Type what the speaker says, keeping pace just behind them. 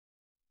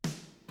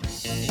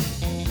Well,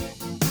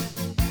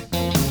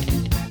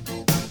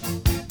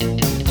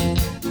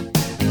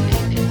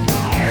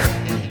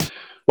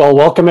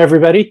 welcome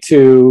everybody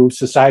to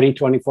Society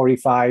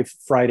 2045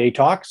 Friday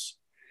Talks,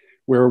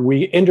 where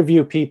we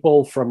interview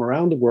people from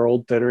around the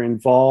world that are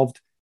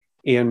involved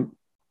in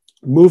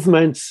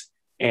movements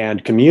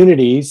and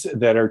communities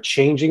that are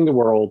changing the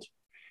world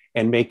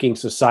and making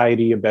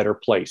society a better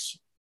place.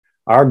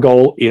 Our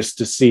goal is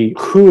to see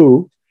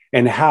who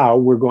and how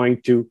we're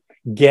going to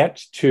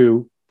get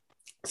to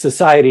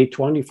Society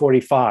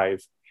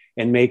 2045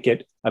 and make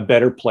it a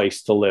better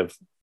place to live.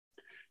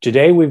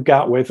 Today, we've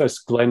got with us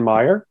Glen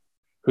Meier,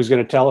 who's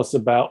going to tell us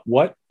about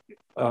what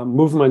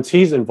movements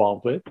he's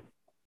involved with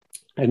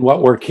and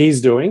what work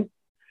he's doing.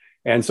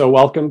 And so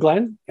welcome,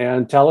 Glen,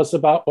 and tell us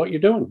about what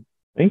you're doing.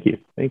 Thank you.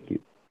 Thank you.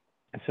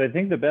 So I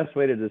think the best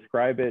way to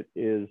describe it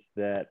is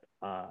that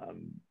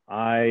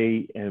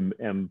I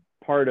am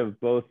part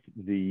of both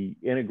the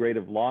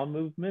integrative law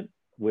movement,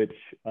 which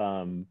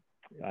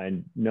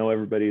I know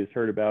everybody has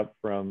heard about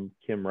from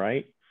Kim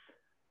Wright,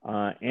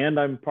 and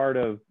I'm part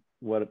of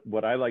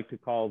what I like to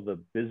call the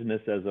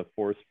business as a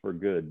force for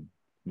good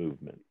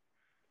movement.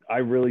 I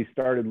really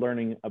started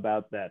learning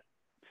about that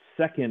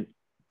second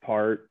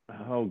part,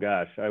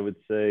 I would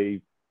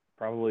say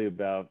probably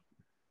about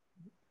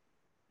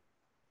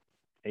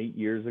 8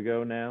 years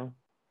ago now.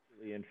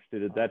 Really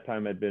interested. At that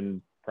time, I'd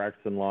been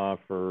practicing law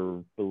for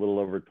a little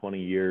over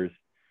 20 years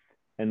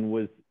and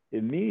was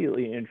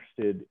immediately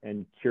interested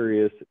and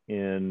curious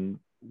in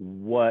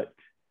what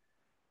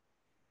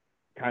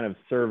kind of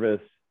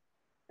service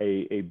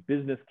a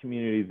business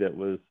community that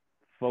was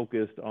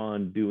focused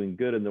on doing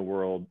good in the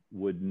world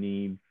would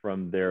need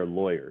from their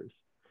lawyers.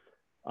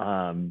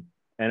 And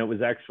it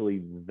was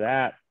actually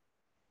that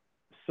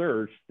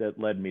search that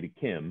led me to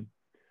Kim.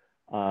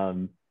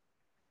 And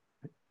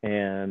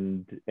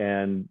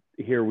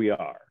here we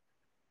are.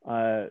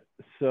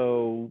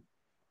 So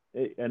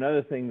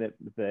another thing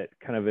that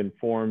kind of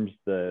informs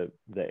the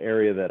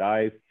area that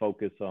I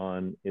focus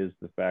on is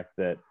the fact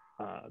that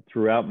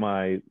throughout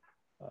my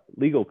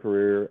legal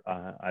career,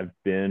 I've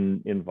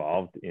been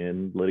involved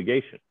in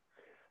litigation,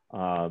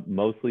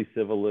 mostly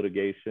civil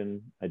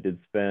litigation. I did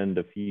spend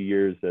a few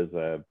years as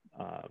a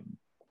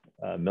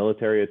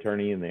military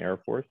attorney in the Air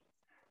Force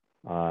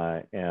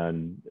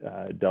and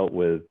dealt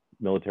with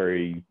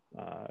military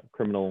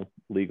criminal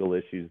legal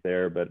issues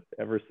there. But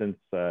ever since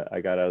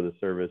I got out of the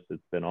service,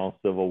 it's been all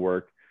civil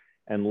work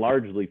and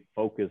largely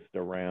focused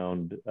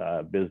around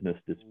business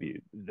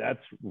disputes.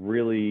 That's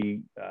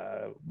really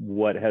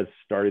what has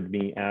started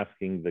me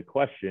asking the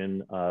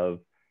question of,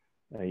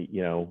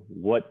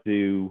 what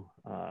do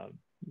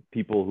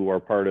people who are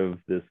part of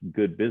this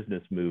good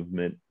business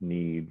movement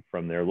need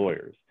from their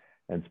lawyers?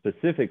 And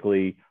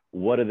specifically,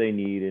 what do they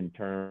need in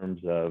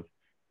terms of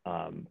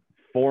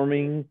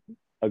forming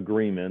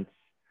agreements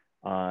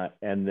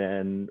and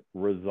then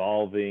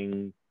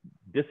resolving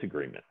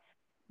disagreements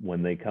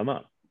when they come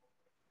up?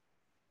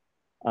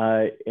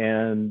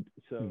 And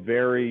so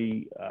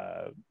very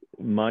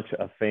much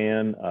a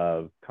fan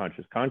of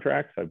conscious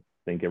contracts. I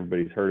think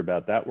everybody's heard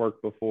about that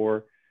work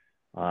before.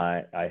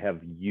 I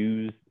have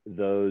used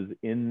those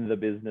in the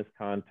business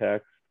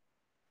context.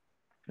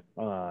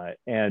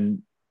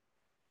 And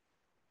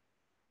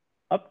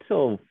up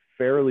till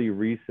fairly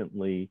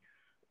recently,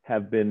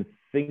 have been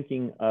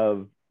thinking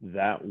of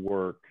that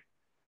work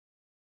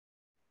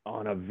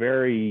on a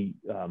very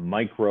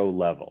micro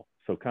level.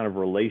 So kind of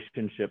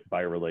relationship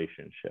by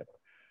relationship.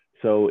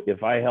 So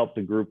if I helped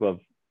a group of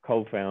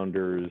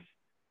co-founders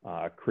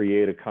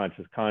create a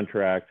conscious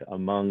contract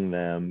among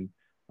them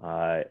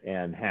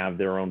and have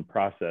their own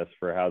process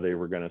for how they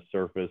were going to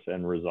surface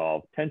and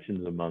resolve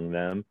tensions among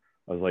them,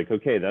 I was like,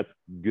 okay, that's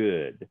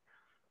good.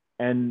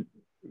 And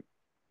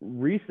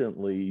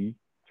recently,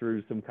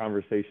 through some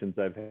conversations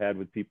I've had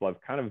with people,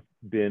 I've kind of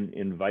been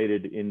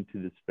invited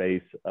into the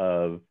space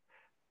of,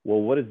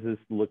 well, what does this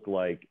look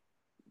like?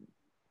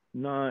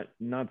 Not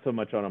so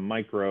much on a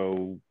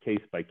micro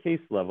case by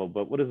case level,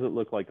 but what does it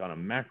look like on a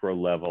macro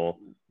level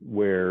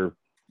where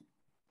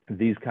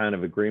these kind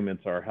of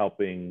agreements are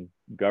helping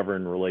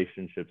govern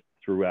relationships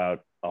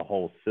throughout a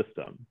whole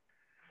system?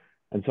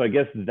 And so I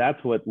guess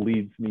that's what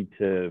leads me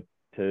to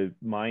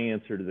my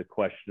answer to the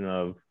question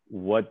of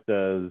what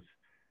does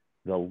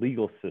the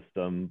legal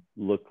system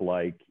look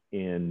like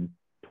in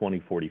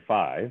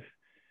 2045?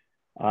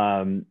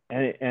 And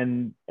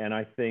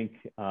I think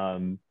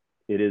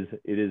it is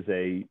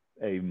a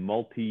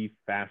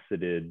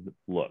multifaceted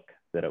look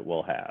that it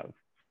will have.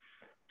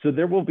 So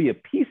there will be a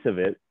piece of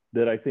it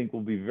that I think will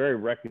be very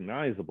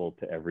recognizable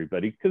to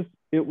everybody because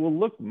it will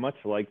look much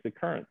like the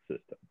current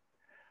system.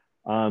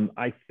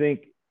 I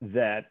think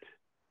that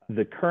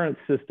the current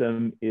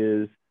system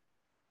is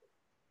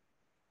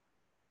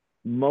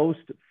most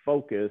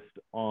focused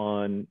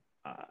on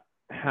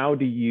how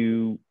do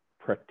you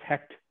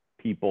protect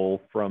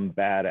people from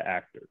bad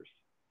actors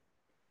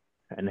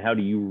and how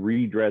do you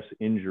redress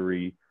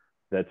injury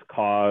that's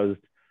caused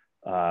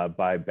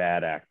by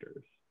bad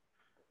actors.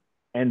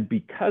 And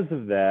because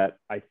of that,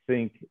 I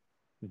think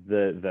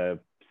the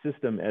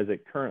system as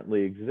it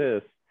currently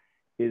exists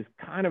is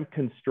kind of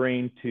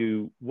constrained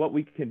to what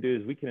we can do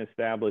is we can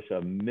establish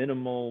a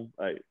minimal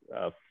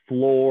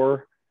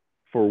floor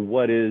for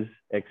what is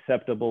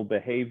acceptable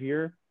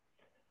behavior.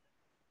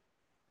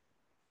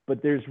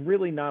 But there's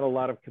really not a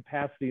lot of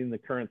capacity in the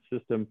current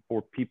system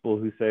for people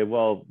who say,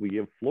 well, we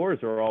have floors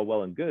are all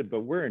well and good,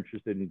 but we're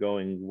interested in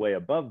going way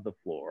above the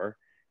floor.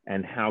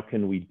 And how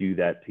can we do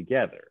that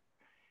together?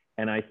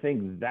 And I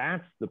think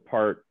that's the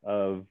part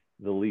of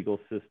the legal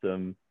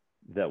system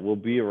that will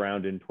be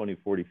around in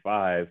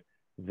 2045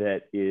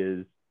 that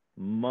is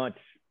much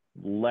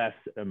less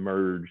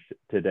emerged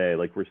today.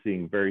 Like we're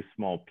seeing very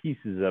small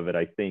pieces of it,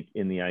 I think,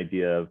 in the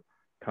idea of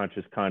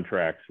conscious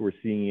contracts. We're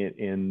seeing it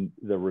in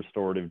the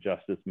restorative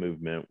justice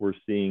movement. We're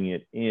seeing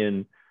it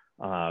in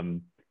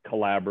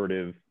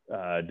collaborative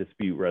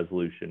dispute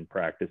resolution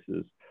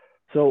practices.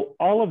 So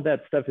all of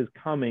that stuff is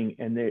coming,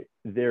 and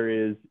there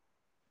is,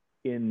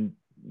 in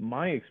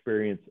my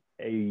experience,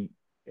 a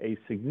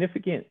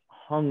significant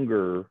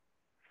hunger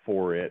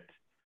for it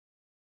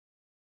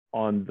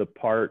on the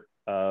part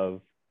of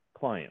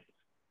clients.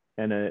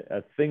 And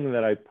a thing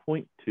that I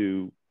point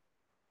to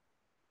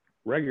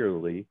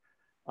regularly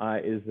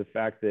is the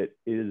fact that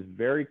it is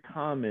very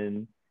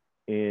common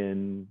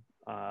in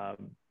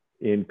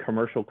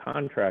commercial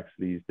contracts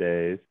these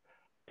days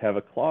to have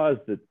a clause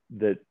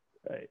that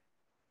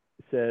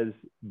says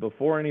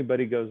before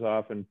anybody goes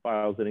off and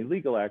files any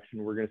legal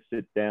action, we're going to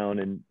sit down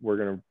and we're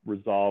going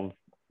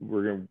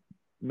to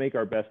make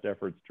our best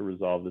efforts to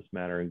resolve this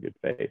matter in good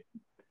faith.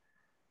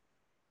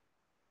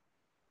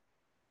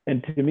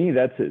 And to me,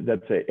 that's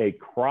a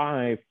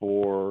cry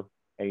for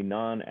a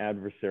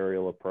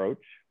non-adversarial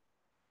approach.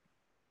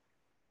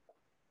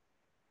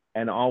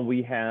 And all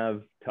we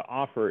have to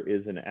offer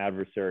is an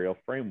adversarial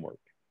framework.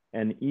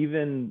 And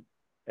even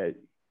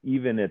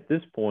at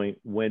this point,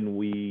 when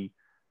we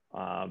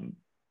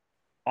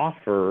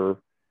offer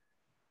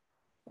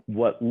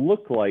what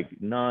look like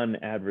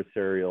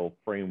non-adversarial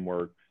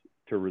frameworks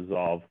to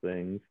resolve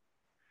things,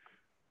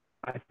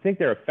 I think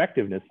their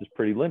effectiveness is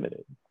pretty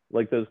limited.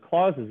 Like those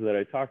clauses that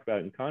I talked about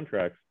in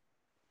contracts,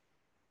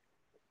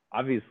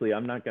 obviously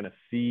I'm not going to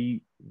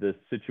see the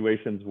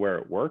situations where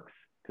it works,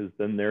 because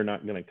then they're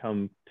not going to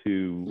come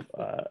to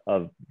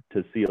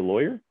see a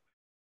lawyer.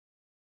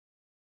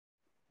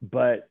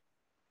 But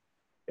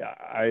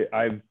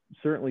I've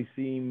certainly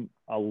seen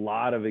a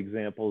lot of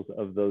examples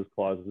of those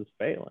clauses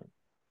failing.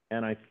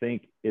 And I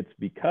think it's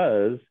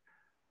because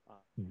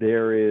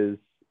there is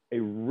a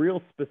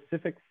real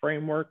specific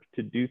framework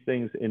to do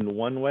things in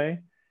one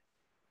way,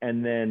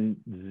 and then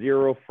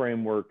zero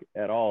framework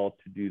at all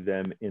to do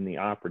them in the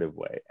operative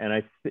way. And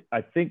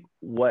I think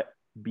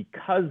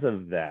because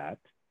of that,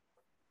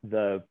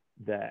 the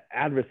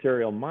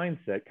adversarial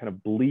mindset kind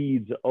of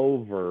bleeds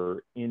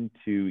over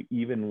into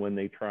even when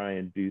they try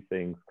and do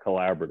things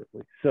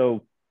collaboratively.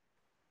 So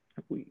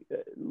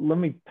let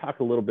me talk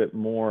a little bit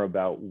more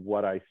about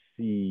what I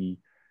see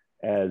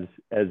as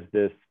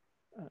this,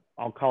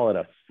 I'll call it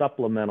a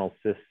supplemental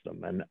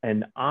system,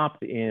 an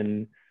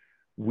opt-in,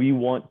 we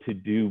want to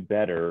do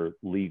better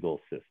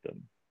legal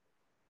system.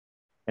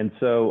 And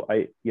so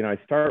I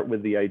start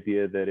with the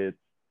idea that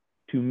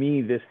to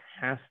me, this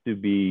has to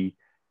be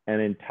an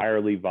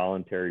entirely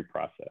voluntary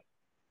process.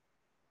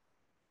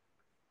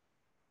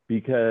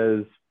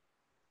 Because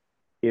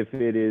if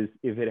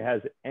it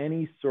has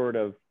any sort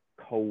of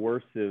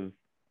coercive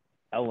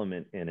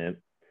element in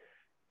it,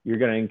 you're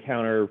going to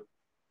encounter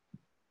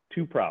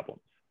two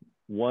problems.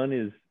 One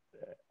is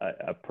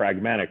a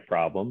pragmatic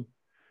problem,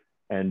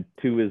 and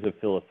two is a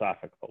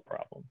philosophical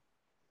problem.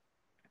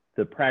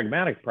 The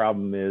pragmatic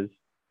problem is,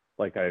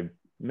 like I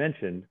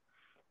mentioned,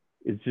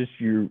 it's just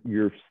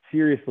you're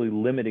seriously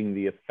limiting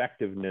the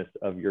effectiveness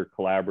of your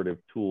collaborative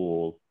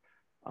tools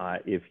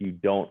if you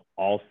don't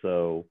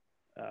also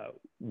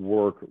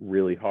work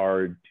really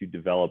hard to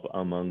develop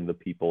among the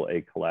people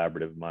a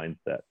collaborative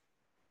mindset.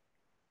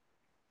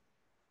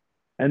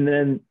 And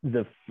then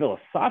the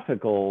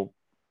philosophical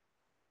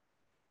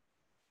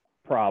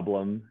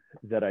problem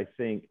that I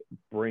think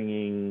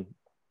bringing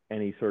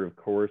any sort of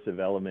coercive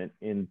element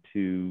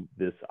into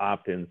this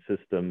opt-in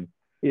system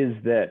is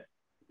that,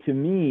 to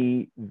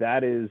me,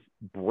 that is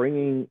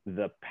bringing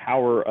the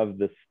power of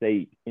the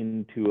state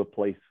into a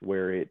place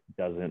where it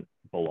doesn't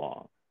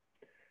belong.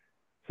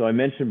 So I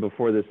mentioned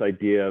before this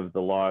idea of the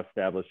law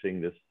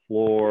establishing this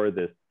floor,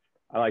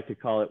 I like to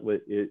call it,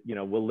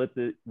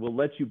 we'll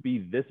let you be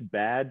this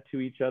bad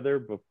to each other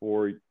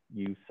before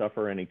you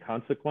suffer any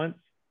consequence.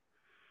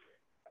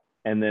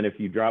 And then if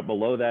you drop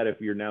below that,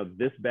 if you're now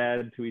this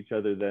bad to each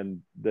other,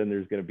 then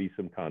there's going to be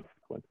some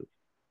consequences.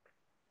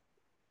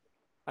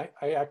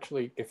 I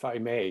actually, if I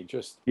may,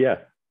 just, yeah,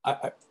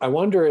 I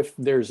wonder if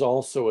there's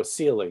also a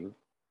ceiling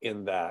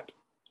in that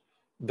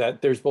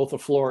there's both a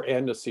floor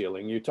and a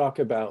ceiling. You talk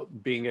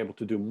about being able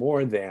to do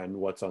more than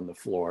what's on the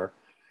floor,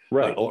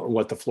 right, or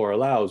what the floor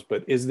allows,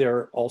 but is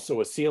there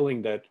also a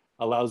ceiling that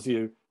allows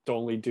you to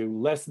only do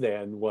less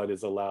than what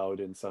is allowed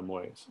in some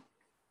ways?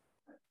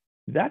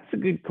 That's a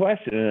good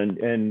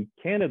question. And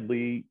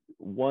candidly,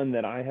 one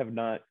that I have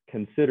not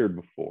considered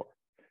before.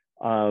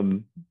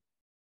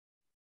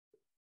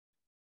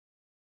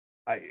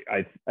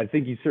 I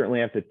think you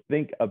certainly have to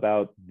think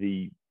about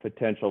the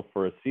potential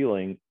for a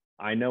ceiling.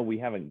 I know we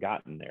haven't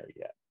gotten there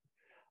yet.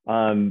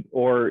 And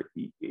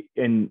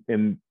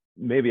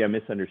maybe I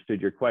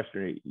misunderstood your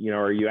question. You know,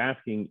 are you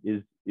asking,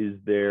 is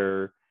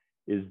there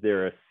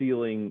a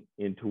ceiling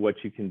into what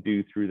you can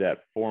do through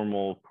that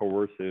formal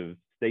coercive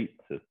state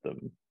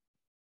system?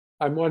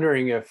 I'm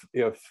wondering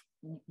if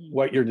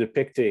what you're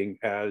depicting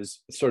as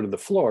sort of the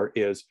floor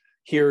is,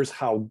 here's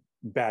how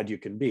bad you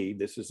can be.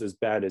 This is as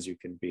bad as you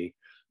can be.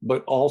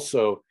 But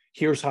also,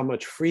 here's how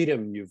much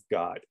freedom you've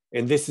got.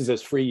 And this is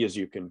as free as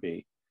you can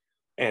be.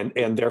 And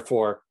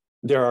therefore,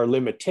 there are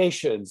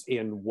limitations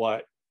in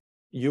what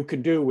you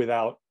can do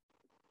without,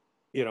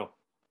 you know,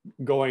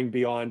 going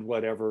beyond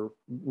whatever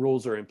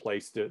rules are in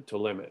place to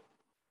limit.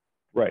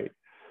 Right.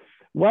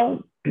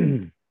 Well,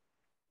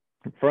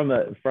 from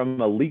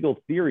a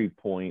legal theory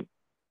point,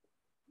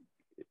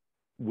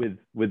 with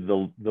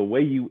the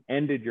way you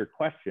ended your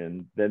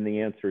question, then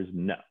the answer is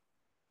no.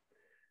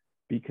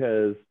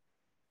 Because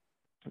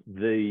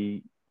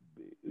when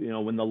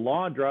the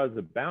law draws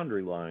a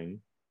boundary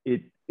line,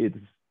 it's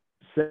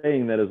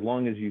saying that as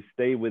long as you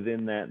stay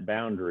within that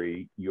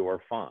boundary,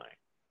 you're fine.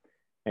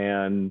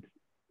 And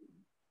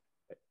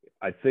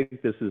I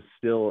think this is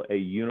still a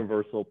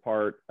universal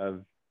part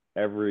of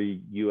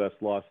every U.S.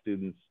 law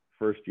student's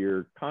first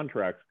year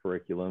contracts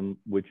curriculum,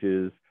 which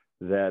is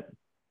that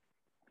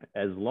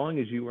as long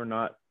as you are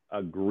not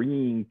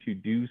agreeing to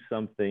do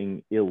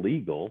something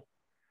illegal,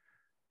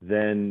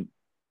 then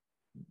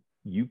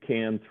you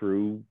can,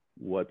 through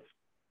what's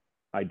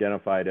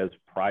identified as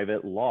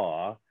private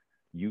law,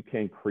 you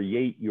can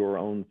create your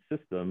own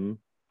system.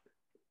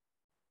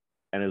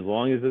 And as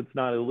long as it's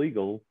not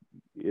illegal,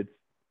 it's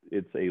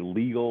a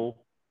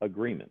legal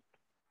agreement.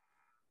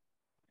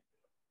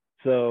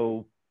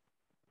 So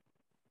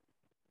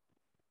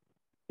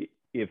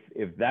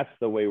if that's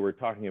the way we're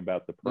talking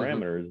about the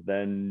parameters,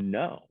 then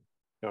no,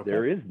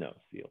 there is no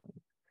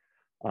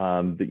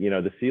ceiling.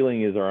 The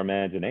ceiling is our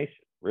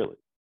imagination, really.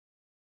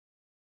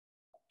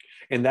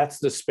 And that's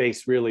the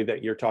space really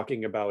that you're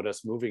talking about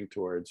us moving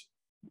towards.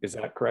 Is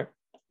that correct?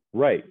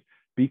 Right.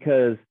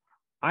 Because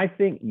I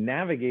think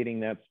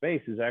navigating that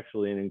space is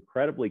actually an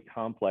incredibly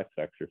complex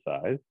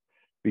exercise,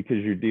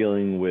 because you're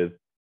dealing with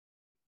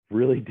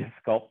really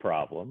difficult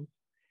problems,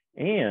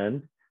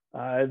 and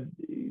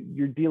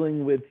you're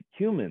dealing with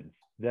humans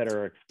that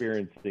are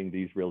experiencing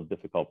these real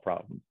difficult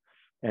problems.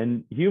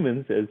 And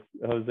humans, as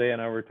Jose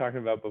and I were talking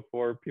about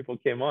before people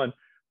came on,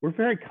 we're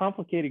very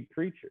complicated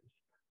creatures.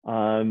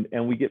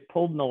 And we get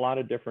pulled in a lot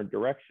of different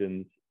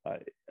directions,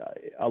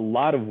 a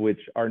lot of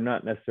which are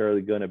not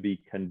necessarily going to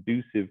be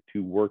conducive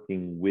to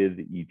working with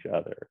each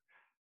other.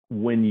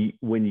 When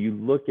you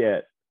look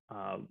at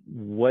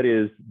what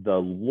is the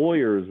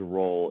lawyer's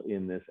role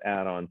in this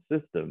add-on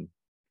system,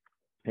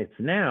 it's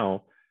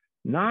now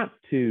not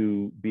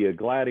to be a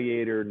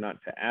gladiator, not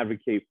to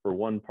advocate for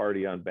one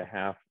party on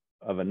behalf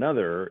of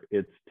another.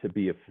 It's to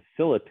be a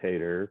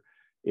facilitator.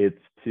 It's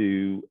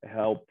to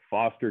help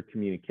foster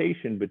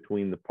communication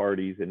between the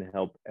parties and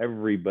help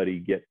everybody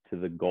get to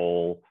the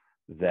goal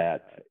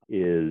that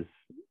is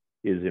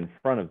in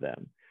front of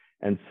them.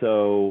 And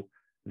so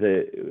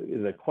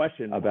the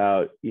question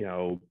about,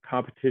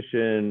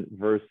 competition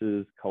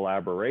versus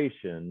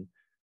collaboration,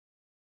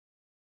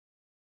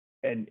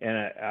 and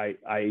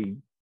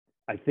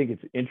I think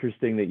it's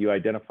interesting that you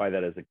identify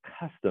that as a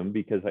custom,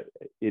 because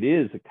it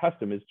is a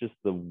custom. It's just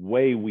the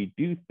way we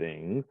do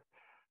things.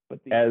 But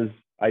as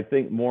I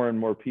think more and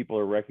more people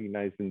are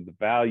recognizing the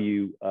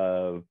value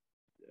of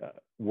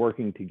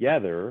working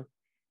together,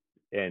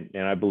 and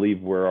I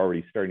believe we're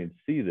already starting to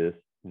see this,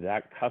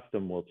 that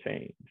custom will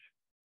change.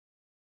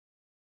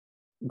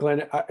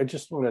 Glenn, I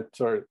just want to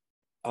sort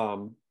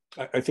of,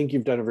 I think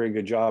you've done a very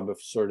good job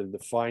of sort of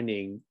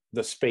defining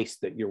the space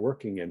that you're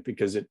working in,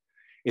 because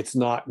it's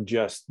not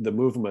just the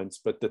movements,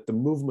 but that the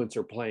movements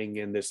are playing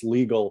in this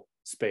legal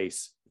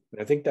space.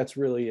 And I think that's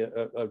really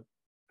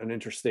an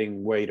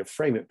interesting way to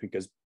frame it,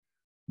 because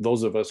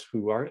those of us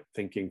who aren't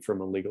thinking from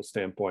a legal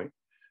standpoint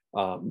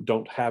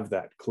don't have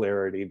that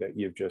clarity that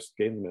you've just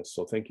given us.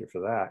 So thank you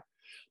for that.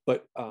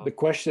 But the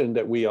question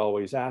that we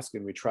always ask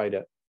and we try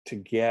to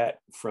get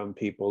from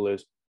people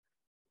is,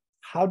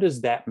 how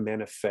does that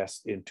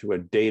manifest into a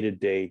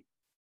day-to-day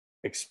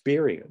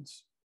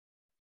experience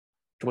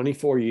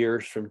 24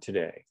 years from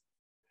today?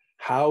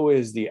 How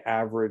is the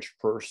average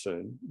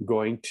person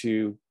going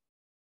to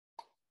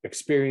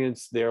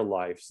experience their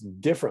lives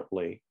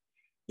differently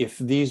if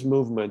these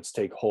movements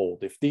take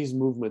hold, if these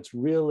movements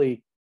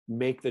really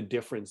make the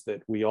difference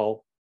that we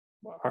all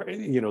are,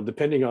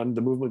 depending on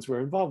the movements we're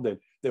involved in,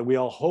 that we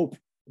all hope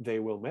they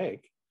will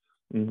make?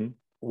 Mm-hmm.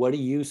 What do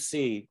you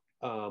see?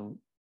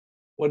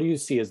 What do you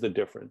see as the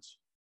difference?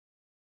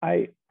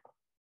 I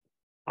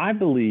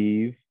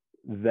believe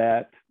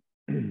that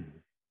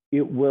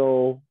it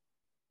will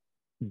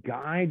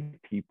guide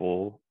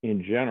people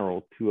in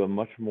general to a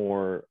much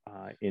more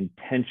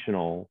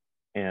intentional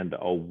and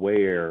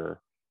aware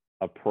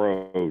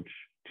approach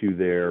to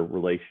their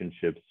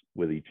relationships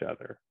with each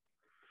other.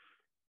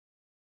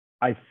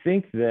 I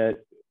think that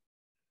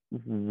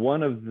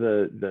one of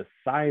the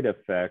side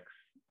effects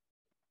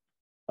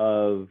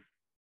of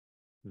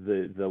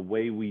the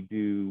way we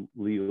do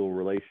legal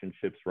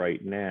relationships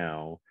right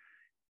now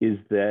is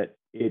that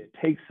it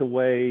takes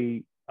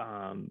away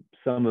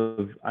some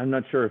of, I'm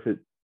not sure if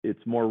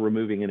it's more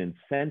removing an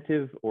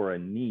incentive or a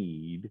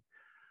need,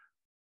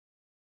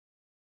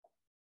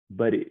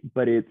 but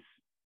it's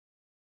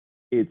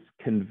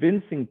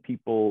convincing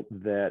people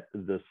that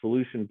the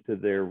solution to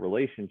their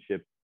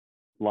relationship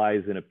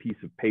lies in a piece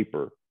of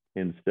paper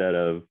instead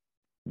of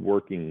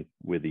working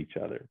with each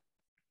other.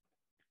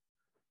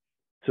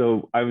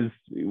 So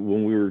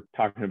when we were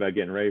talking about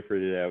getting ready for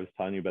today, I was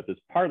telling you about this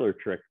parlor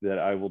trick that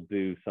I will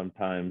do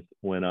sometimes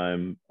when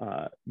I'm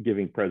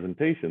giving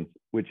presentations,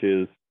 which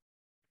is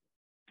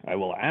I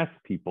will ask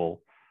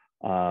people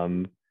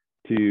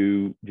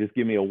to just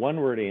give me a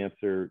one-word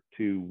answer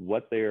to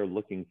what they are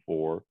looking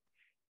for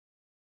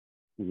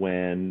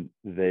when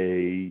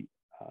they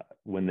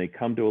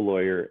come to a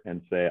lawyer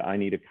and say, I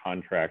need a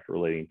contract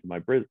relating to my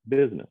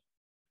business.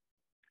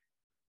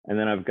 And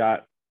then I've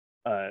got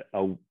a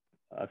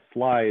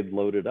slide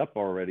loaded up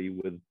already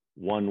with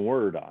one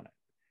word on it.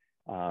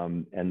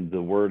 And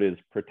the word is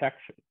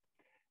protection.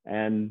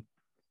 And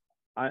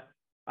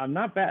I'm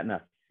not batting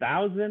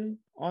 1,000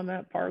 on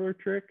that parlor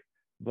trick,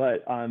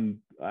 but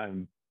I'm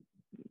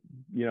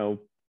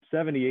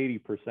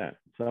 70-80%,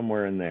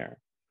 somewhere in there.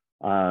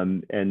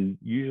 And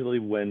usually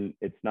when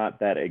it's not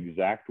that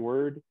exact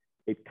word,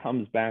 it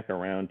comes back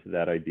around to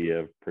that idea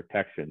of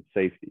protection,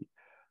 safety.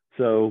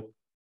 So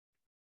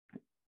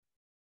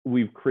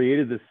we've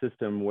created this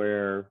system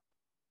where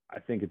I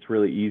think it's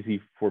really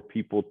easy for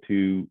people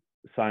to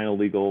sign a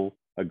legal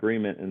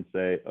agreement and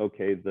say,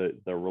 okay,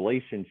 the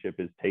relationship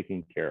is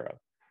taken care of.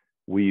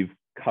 We've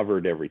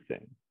covered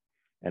everything.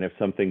 And if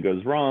something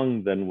goes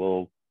wrong, then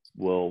we'll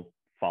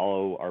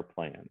follow our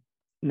plan.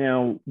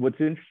 Now, what's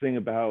interesting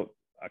about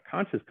a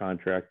conscious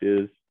contract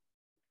is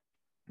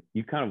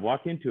you kind of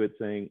walk into it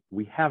saying,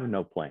 we have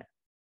no plan,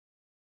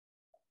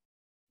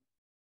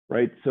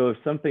 right? So if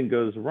something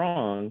goes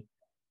wrong,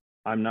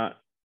 I'm not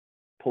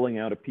pulling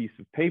out a piece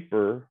of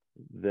paper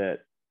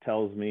that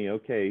tells me,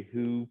 okay,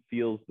 who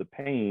feels the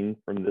pain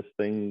from this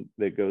thing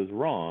that goes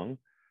wrong?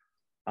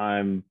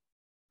 I'm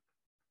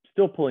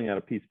still pulling out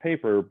a piece of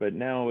paper, but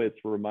now it's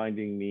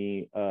reminding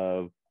me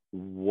of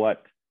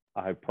what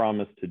I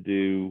promised to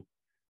do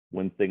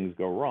when things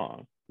go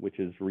wrong, which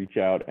is reach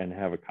out and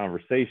have a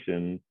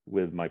conversation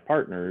with my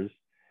partners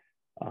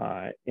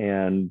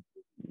and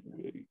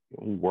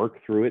work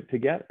through it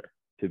together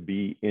to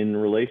be in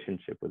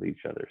relationship with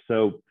each other.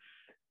 So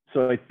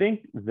I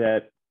think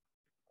that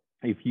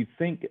if you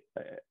think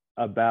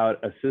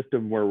about a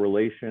system where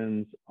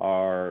relations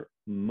are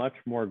much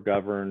more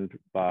governed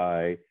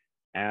by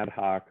ad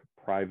hoc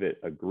private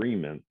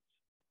agreements,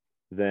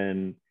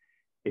 then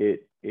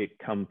it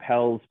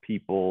compels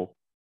people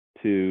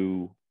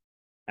to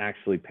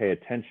actually pay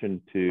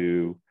attention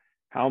to,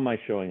 how am I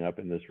showing up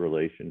in this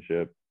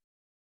relationship?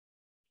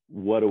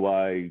 What do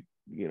I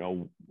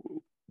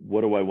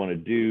want to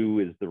do?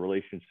 Is the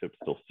relationship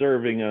still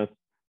serving us?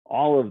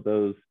 All of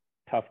those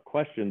tough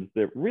questions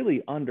that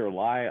really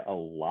underlie a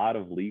lot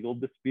of legal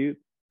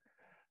disputes,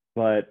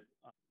 but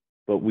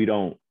we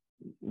don't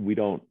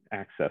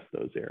access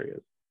those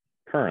areas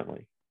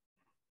currently.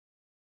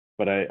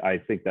 But I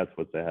think that's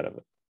what's ahead of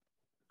us.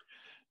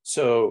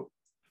 So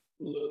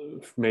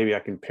maybe I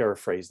can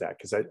paraphrase that,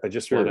 because I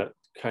just Sure. want to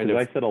kind of.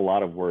 I said a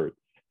lot of words.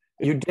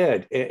 You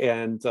did,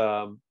 and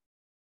I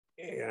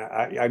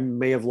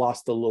may have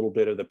lost a little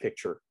bit of the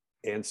picture,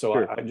 and so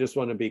Sure. I just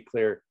want to be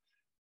clear.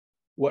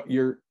 What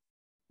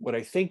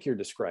I think you're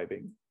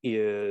describing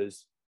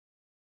is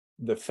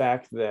the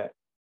fact that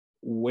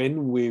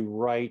when we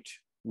write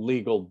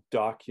legal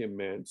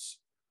documents,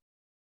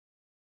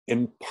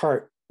 in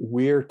part,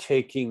 we're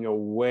taking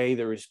away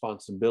the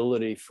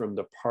responsibility from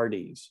the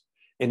parties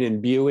and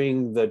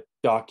imbuing the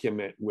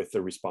document with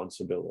the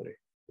responsibility.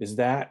 Is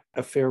that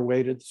a fair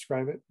way to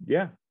describe it?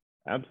 Yeah,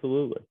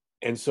 absolutely.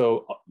 And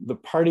so the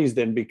parties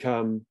then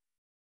become,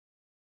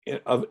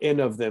 in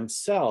of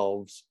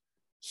themselves,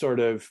 sort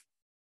of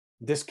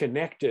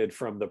disconnected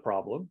from the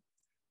problem,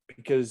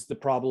 because the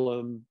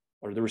problem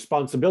or the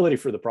responsibility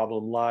for the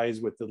problem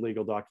lies with the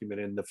legal document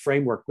and the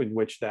framework in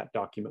which that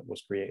document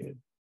was created.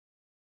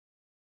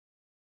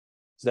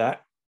 Is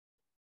that?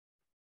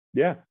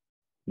 Yeah.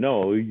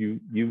 No, you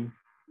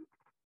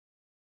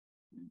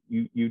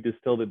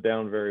distilled it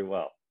down very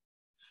well.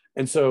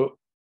 And so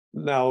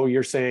now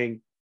you're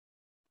saying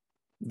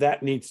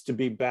that needs to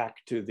be back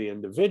to the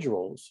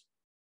individuals,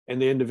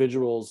 and the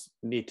individuals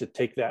need to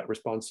take that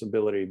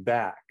responsibility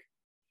back,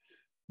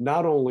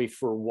 not only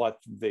for what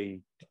they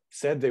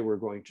said they were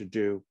going to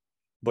do,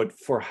 but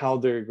for how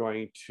they're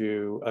going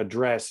to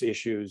address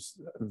issues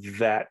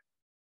that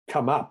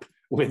come up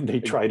when they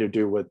try to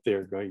do what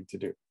they're going to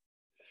do.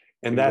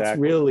 And Exactly. That's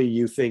really,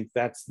 you think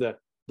that's the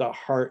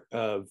heart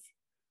of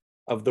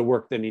the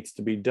work that needs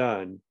to be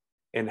done,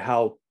 and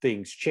how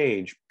things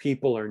change,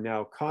 people are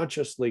now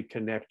consciously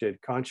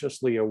connected,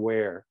 consciously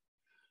aware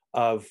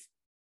of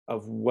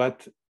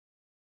what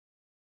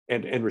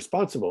and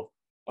responsible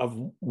of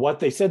what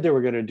they said they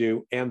were going to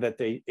do, and that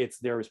it's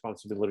their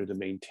responsibility to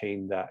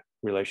maintain that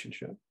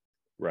relationship.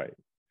 Right.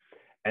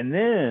 And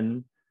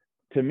then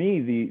to me,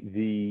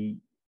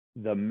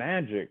 the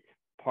magic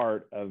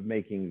part of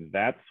making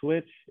that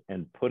switch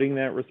and putting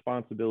that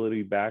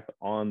responsibility back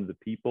on the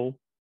people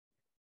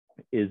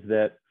is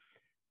that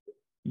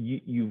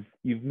you've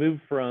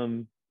moved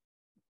from,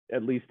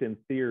 at least in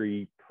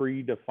theory,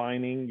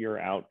 predefining your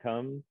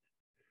outcomes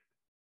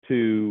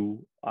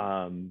to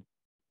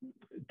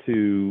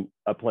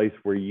a place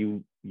where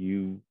you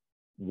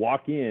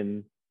walk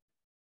in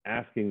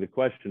asking the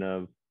question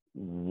of,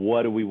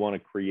 what do we want to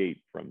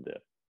create from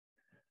this?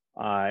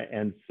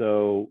 And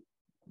so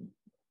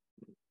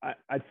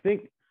I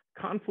think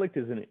conflict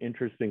is an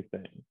interesting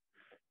thing,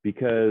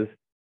 because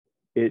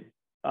it's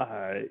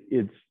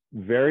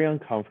very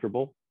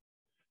uncomfortable.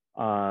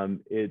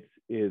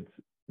 It's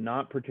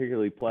not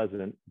particularly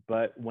pleasant.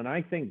 But when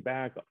I think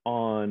back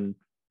on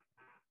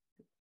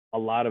a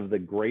lot of the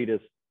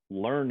greatest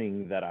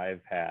learning that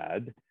I've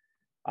had,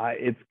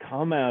 it's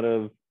come out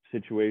of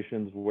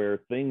situations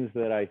where things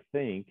that I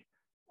think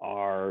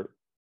are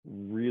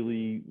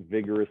really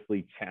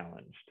vigorously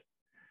challenged,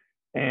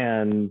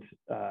 and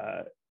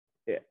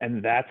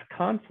that's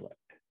conflict.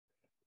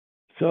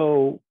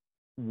 So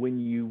when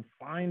you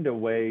find a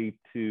way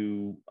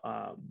to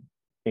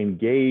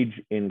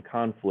engage in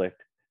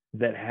conflict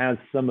that has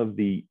some of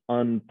the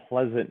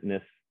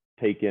unpleasantness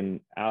taken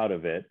out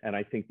of it, and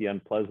I think the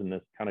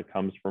unpleasantness kind of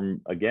comes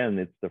from, again,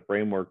 it's the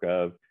framework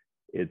of,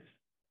 it's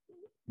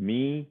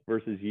me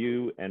versus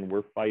you, and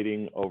we're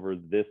fighting over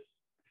this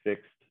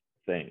fixed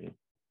thing,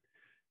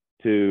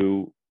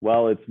 to,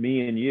 well, it's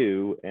me and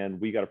you, and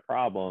we got a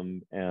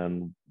problem,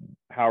 and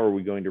how are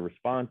we going to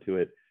respond to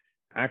it,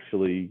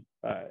 actually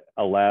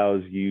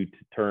allows you to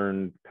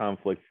turn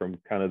conflict from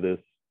kind of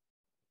this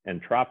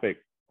entropic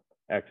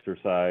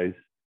exercise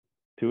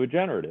to a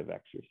generative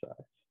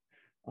exercise.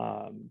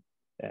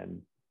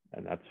 And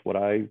that's what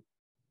I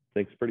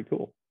think is pretty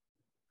cool.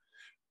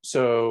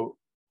 So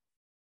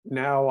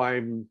now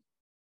I'm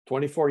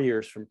 24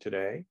 years from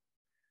today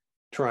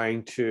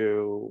trying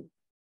to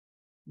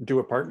do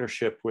a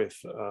partnership with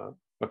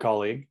a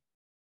colleague,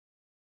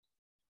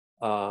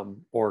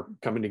 or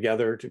coming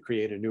together to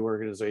create a new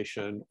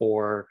organization,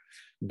 or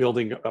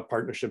building a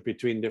partnership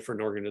between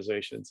different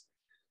organizations.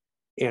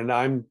 And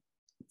I'm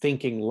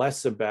thinking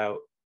less about,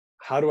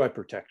 how do I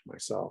protect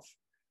myself?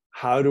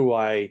 How do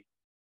I,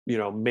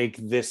 make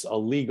this a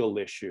legal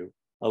issue,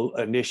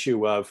 an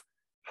issue of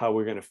how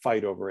we're going to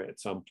fight over it at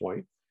some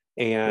point,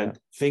 and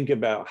think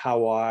about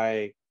how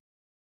I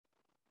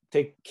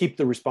keep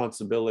the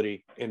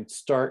responsibility and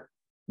start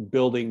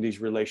building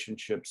these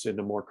relationships in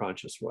a more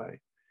conscious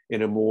way,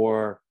 in a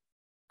more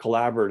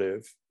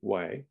collaborative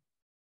way.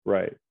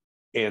 Right.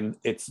 And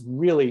it's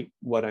really,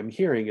 what I'm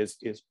hearing is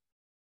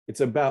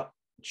it's about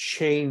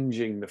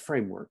changing the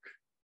framework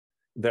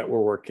that we're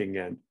working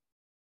in,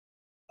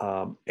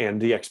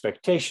 and the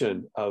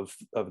expectation of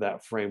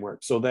that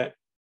framework, so that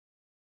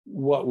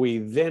what we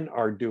then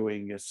are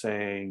doing is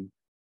saying,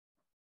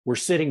 we're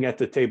sitting at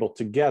the table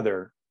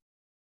together,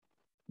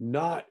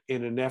 not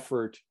in an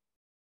effort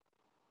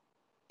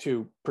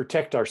to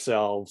protect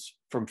ourselves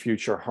from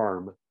future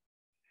harm,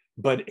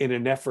 but in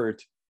an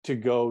effort to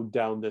go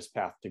down this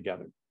path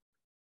together.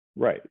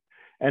 Right.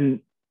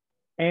 And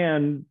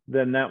then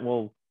that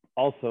will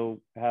also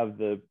have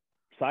the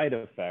side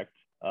effect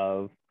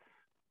of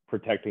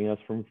protecting us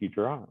from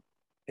future harm.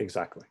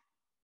 Exactly.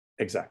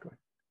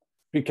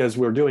 Because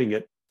we're doing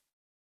it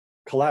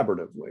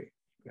collaboratively.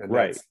 And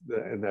right.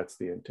 That's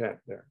the intent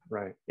there.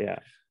 Right. Yeah.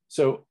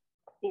 So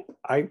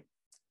I'm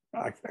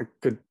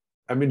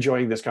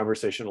enjoying this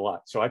conversation a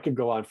lot. So I could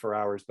go on for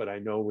hours, but I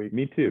know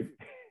me too.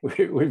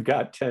 We've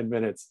got 10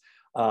 minutes,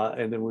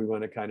 and then we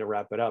want to kind of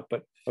wrap it up.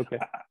 But okay,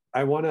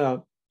 I want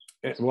to,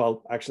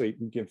 well, actually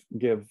give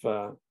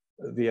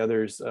the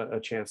others a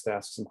chance to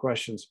ask some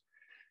questions.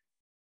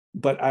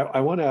 But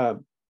I want to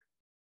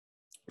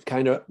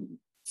kind of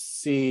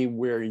see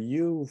where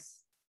you've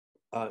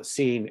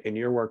seen in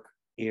your work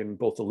in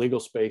both the legal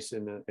space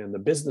and the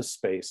business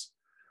space,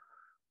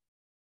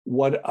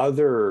 what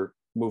other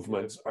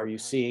movements are you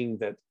seeing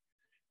that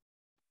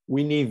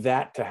we need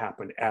that to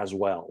happen as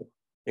well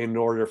in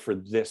order for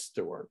this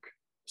to work?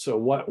 So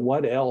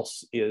what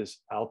else is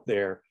out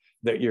there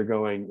that you're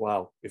going,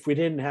 wow, if we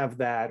didn't have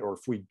that, or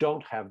if we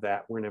don't have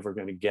that, we're never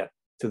going to get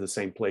to the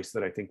same place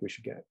that I think we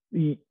should get?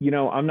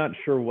 I'm not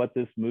sure what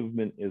this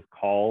movement is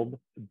called,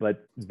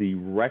 but the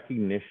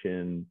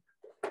recognition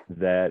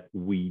that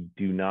we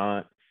do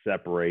not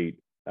separate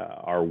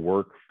our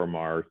work from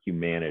our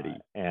humanity,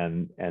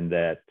 and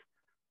that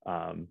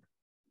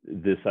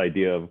this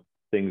idea of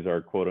things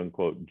are quote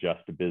unquote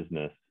just a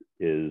business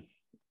is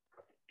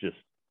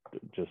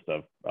just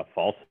a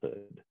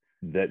falsehood.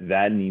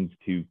 That needs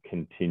to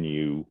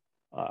continue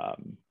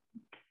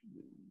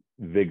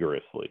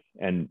vigorously,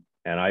 and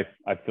I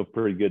feel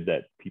pretty good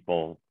that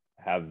people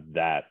have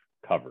that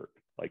covered.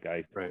 Like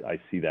Right. I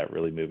see that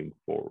really moving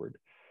forward.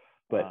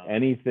 But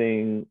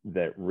anything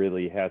that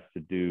really has to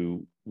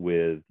do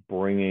with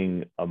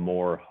bringing a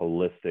more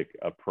holistic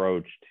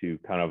approach to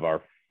kind of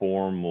our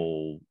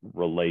formal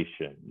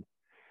relations.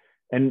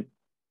 And,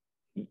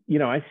 you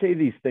know, I say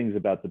these things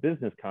about the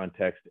business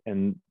context,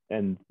 and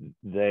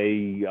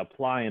they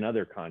apply in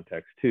other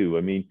contexts too.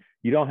 I mean,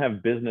 you don't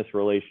have business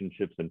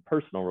relationships and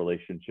personal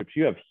relationships.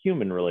 You have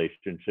human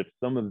relationships.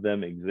 Some of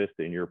them exist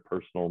in your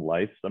personal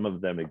life. Some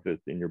of them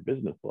exist in your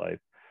business life,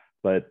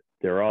 but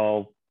they're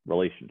all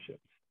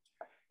relationships.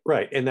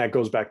 Right. And that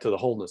goes back to the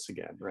wholeness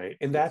again, right?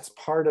 And that's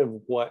part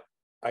of what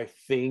I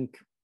think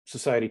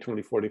Society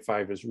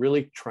 2045 is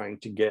really trying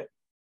to get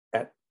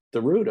at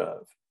the root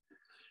of,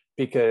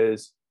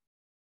 because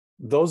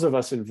those of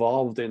us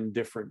involved in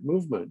different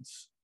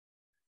movements,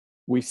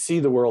 we see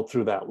the world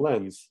through that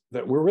lens,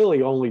 that we're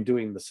really only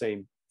doing the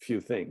same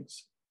few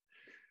things.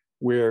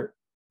 We're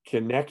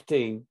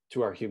connecting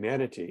to our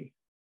humanity,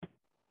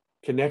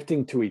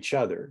 connecting to each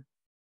other,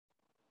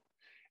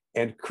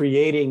 and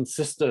creating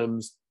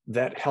systems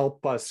that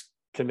help us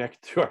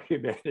connect to our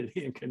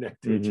humanity and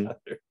connect to each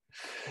other.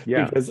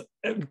 Yeah.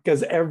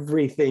 Because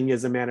everything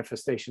is a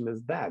manifestation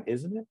of that,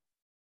 isn't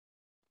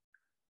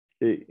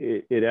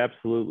it? It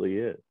absolutely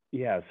is.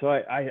 Yeah. So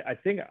I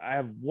think I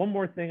have one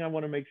more thing I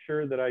want to make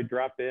sure that I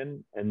drop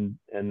in, and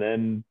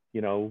then,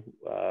 you know,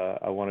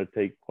 I want to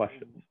take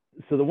questions.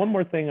 So the one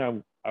more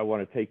thing I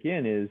want to take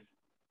in is,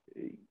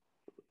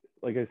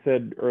 like I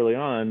said early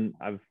on,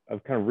 I've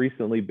kind of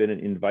recently been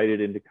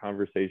invited into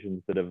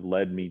conversations that have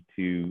led me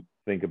to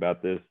think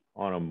about this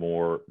on a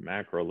more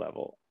macro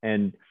level.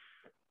 And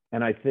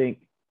I think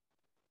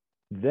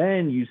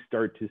then you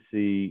start to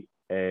see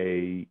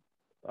a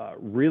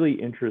really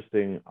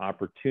interesting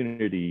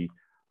opportunity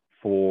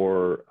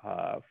for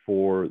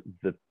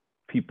the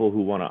people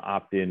who want to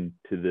opt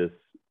into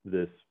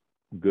this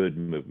good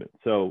movement.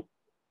 So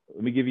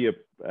let me give you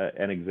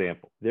an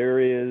example. There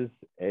is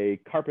a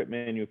carpet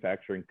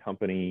manufacturing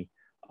company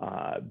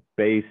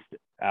based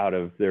out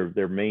of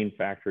their main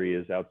factory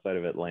is outside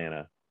of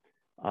Atlanta.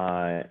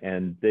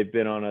 And they've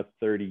been on a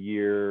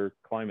 30-year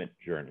climate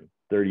journey.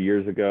 30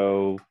 years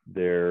ago,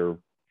 their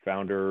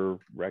founder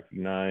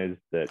recognized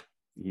that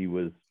he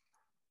was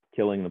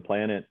killing the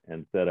planet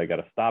and said, I got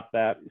to stop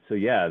that. So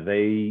yeah,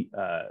 they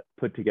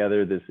put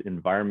together this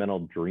environmental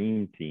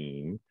dream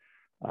team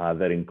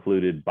that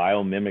included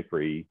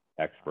biomimicry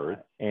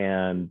experts,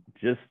 and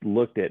just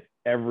looked at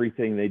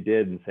everything they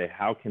did and say,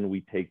 how can we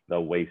take the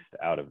waste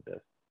out of this?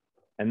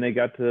 And they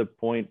got to the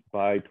point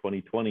by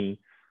 2020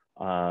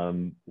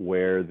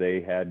 where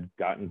they had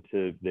gotten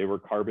to, they were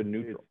carbon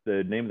neutral.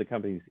 The name of the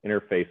company is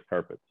Interface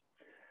Carpets.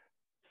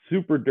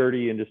 Super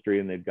dirty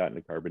industry, and they'd gotten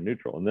to carbon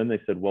neutral. And then they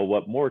said, well,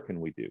 what more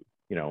can we do?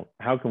 You know,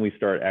 how can we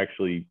start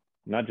actually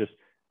not just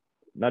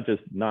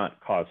not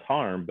cause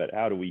harm, but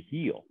how do we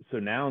heal? So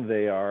now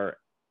they are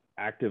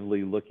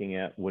actively looking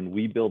at, when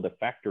we build a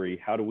factory,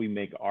 how do we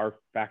make our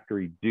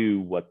factory do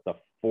what the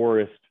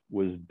forest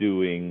was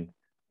doing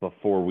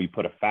before we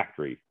put a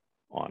factory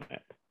on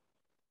it?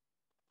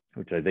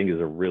 Which I think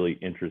is a really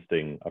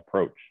interesting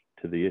approach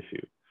to the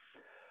issue.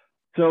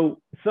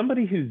 So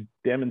somebody who's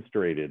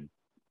demonstrated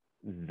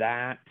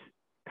that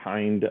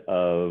kind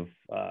of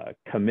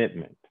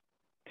commitment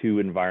to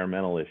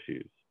environmental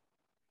issues,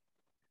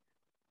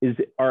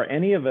 are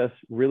any of us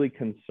really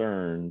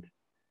concerned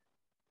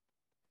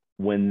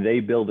when they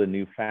build a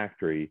new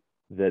factory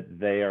that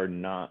they are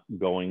not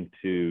going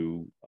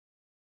to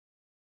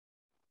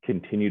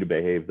continue to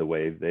behave the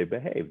way they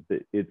behave,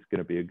 that it's going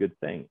to be a good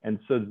thing? And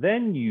so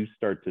then you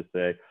start to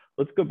say,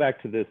 let's go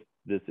back to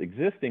this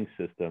existing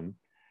system,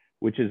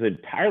 which is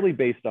entirely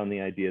based on the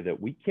idea that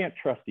we can't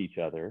trust each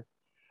other.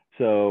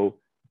 So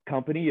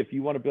company, if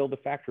you want to build a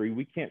factory,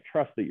 we can't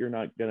trust that you're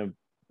not going to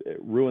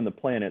ruin the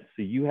planet.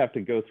 So you have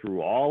to go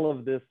through all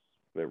of this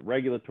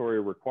regulatory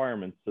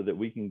requirements so that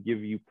we can give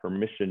you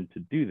permission to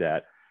do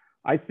that.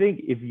 I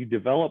think if you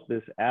develop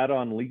this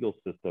add-on legal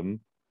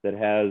system that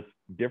has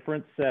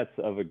different sets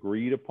of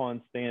agreed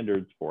upon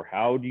standards for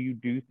how do you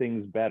do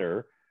things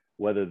better,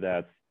 whether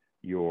that's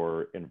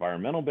your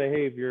environmental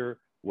behavior,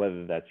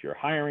 whether that's your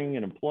hiring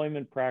and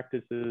employment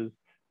practices,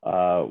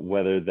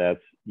 whether that's,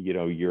 you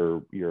know,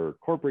 your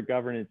corporate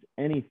governance,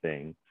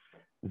 anything,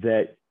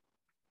 that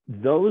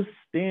those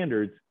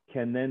standards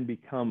can then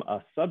become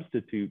a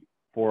substitute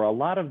for a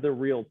lot of the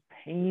real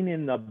pain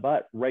in the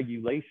butt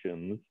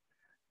regulations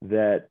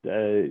that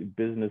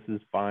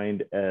businesses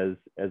find as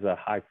a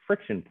high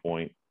friction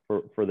point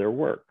for their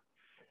work.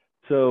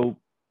 So,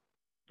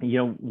 you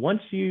know,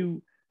 once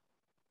you,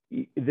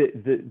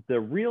 the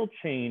real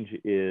change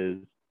is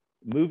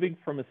moving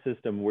from a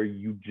system where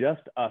you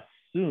just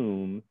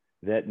assume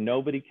that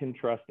nobody can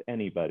trust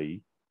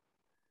anybody,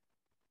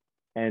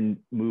 and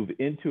move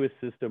into a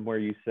system where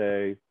you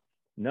say,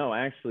 no,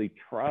 actually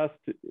trust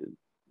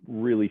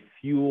really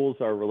fuels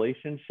our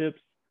relationships.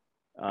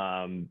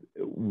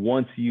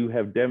 Once you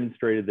have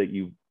demonstrated that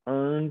you've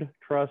earned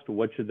trust,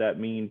 what should that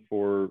mean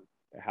for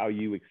how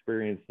you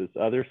experience this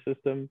other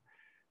system?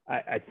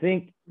 I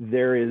think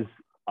there is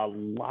a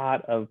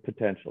lot of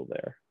potential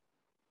there.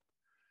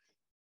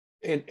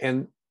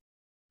 And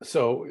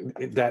so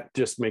that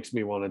just makes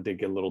me want to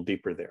dig a little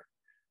deeper there,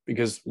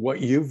 because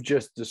what you've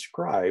just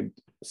described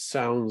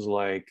sounds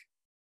like,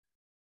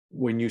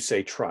 when you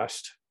say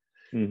trust,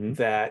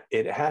 that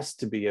it has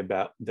to be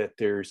about that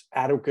there's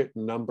adequate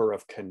number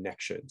of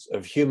connections,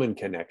 of human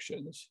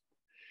connections,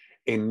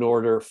 in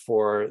order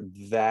for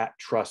that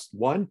trust,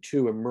 one,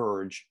 to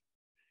emerge,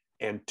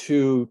 and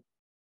two,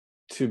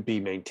 to be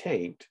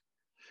maintained.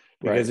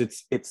 Because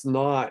it's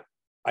not,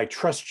 I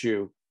trust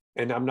you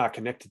and I'm not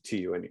connected to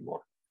you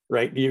anymore,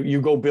 right?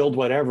 You go build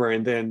whatever,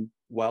 and then,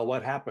 well,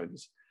 what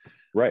happens?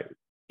 Right.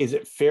 Is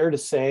it fair to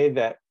say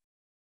that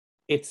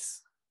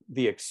it's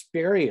the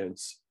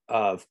experience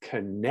of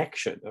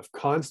connection, of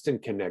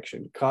constant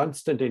connection,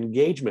 constant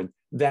engagement,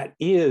 that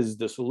is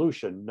the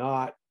solution,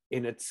 not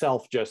in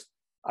itself just,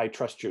 I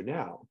trust you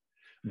now,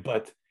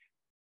 but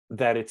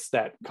that it's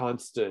that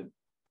constant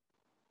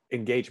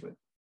engagement?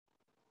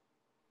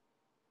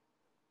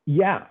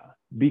 Yeah,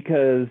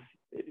 because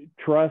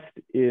trust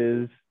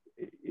is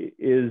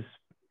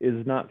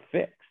not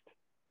fixed,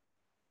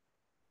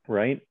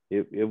 right?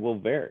 It will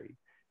vary,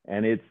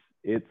 and it's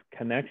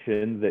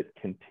connection that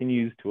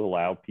continues to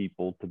allow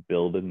people to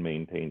build and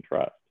maintain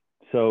trust.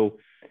 So,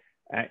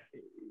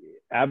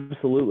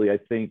 absolutely, I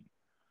think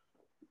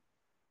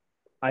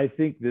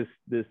this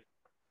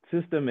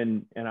system,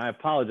 and I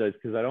apologize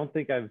because I don't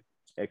think I've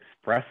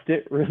expressed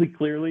it really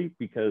clearly,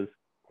 because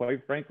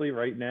quite frankly,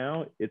 right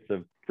now, it's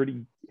a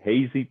pretty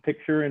hazy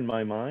picture in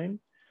my mind.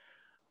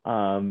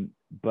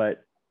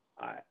 But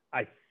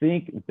I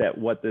think that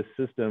what this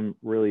system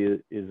really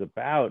is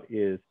about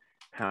is,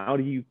 how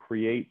do you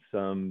create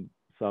some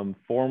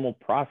formal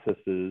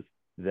processes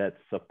that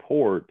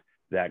support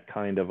that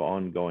kind of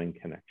ongoing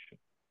connection?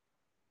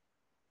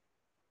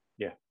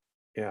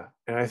 Yeah.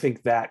 And I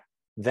think that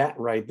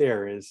right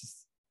there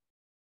is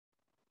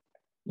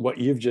what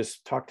you've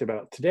just talked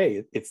about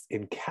today. It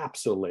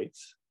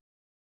encapsulates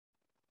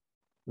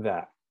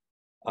that,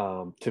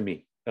 to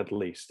me, at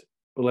least.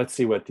 But let's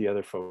see what the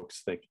other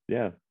folks think.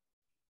 Yeah.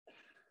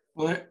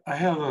 Well, I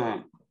have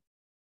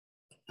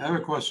a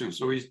question.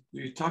 So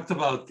we talked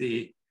about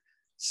the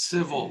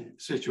civil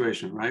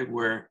situation, right,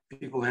 where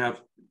people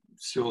have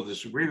civil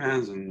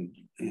disagreements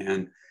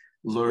and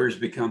lawyers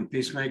become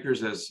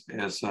peacemakers, as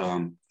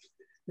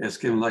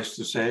Kim likes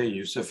to say.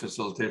 Use of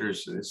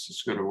facilitators is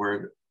as good a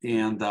word.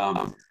 And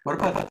what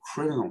about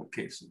criminal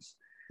cases?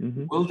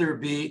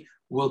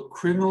 Will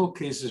criminal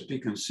cases be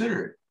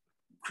considered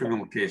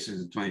criminal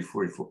cases in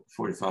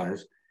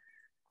 2045?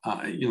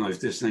 If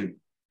this thing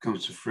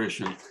comes to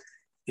fruition,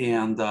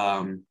 and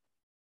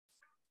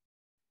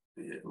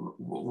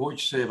what would you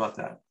say about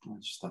that? I'll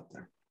just stop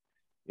there.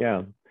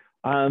 Yeah,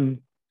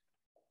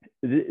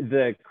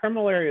 the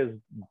criminal area is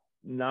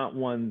not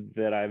one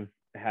that I've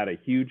had a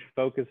huge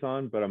focus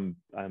on, but I'm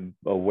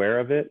aware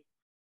of it.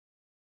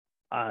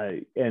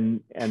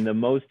 And the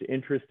most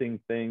interesting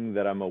thing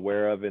that I'm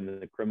aware of in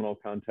the criminal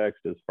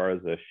context, as far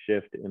as a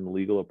shift in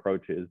legal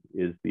approaches,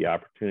 is the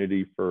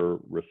opportunity for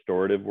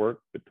restorative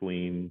work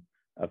between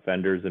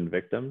offenders and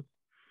victims.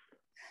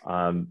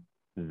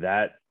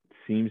 That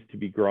seems to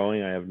be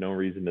growing. I have no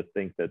reason to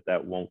think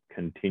that won't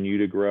continue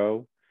to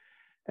grow.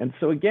 And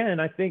so again,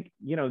 I think,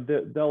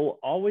 there'll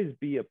always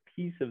be a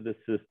piece of the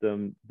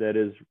system that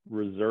is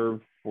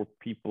reserved for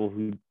people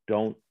who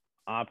don't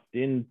opt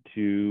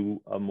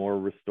into a more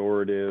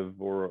restorative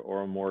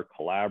or a more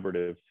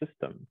collaborative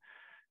system,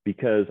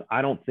 because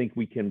I don't think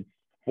we can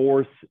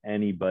force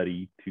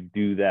anybody to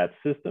do that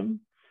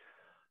system.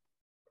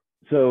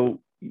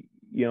 So,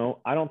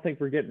 I don't think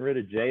we're getting rid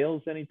of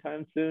jails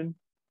anytime soon,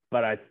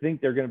 but I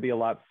think they're going to be a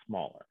lot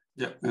smaller.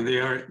 Yeah, and they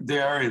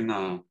are in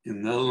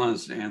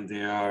Netherlands, and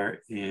they are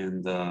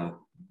in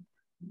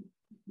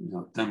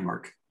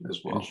Denmark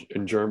as well,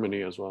 in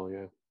Germany as well.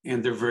 Yeah,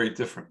 and they're very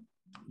different.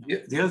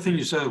 The other thing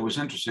you said was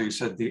interesting. You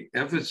said the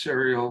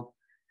adversarial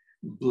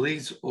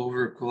bleeds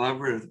over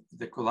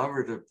the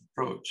collaborative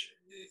approach,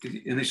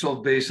 and it's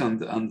all based on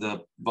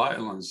the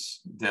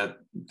violence that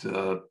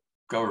the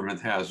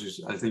government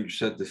has. I think you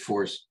said the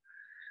force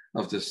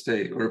of the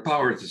state, or the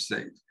power of the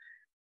state.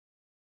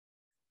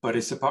 But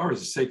it's the power of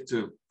the state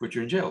to put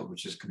you in jail,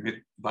 which is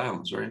commit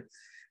violence, right?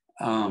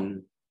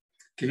 Can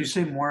you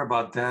say more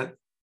about that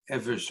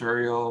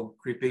adversarial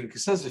creeping?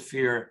 Because that's a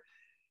fear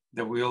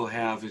that we all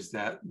have, is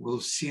that we'll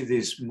see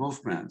these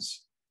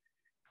movements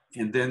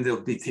and then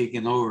they'll be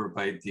taken over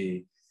by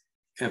the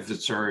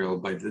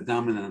adversarial, by the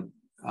dominant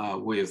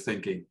way of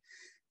thinking.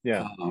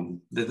 Yeah.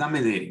 The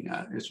dominating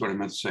is what I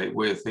meant to say,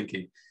 way of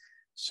thinking.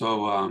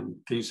 So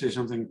can you say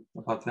something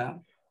about that?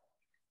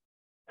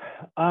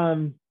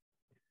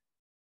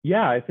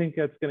 Yeah, I think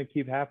that's going to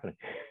keep happening.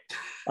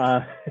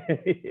 I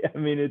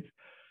mean,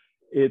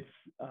 it's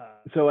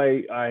so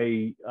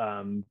I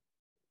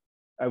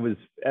was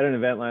at an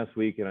event last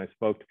week, and I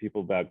spoke to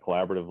people about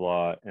collaborative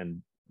law,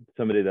 and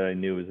somebody that I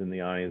knew was in the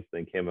audience.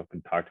 They came up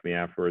and talked to me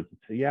afterwards and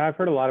said, "Yeah, I've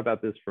heard a lot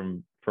about this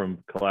from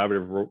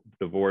collaborative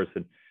divorce,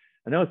 and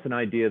I know it's an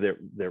idea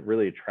that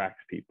really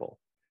attracts people."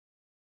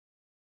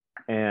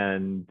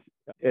 And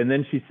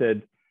then she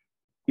said,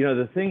 you know,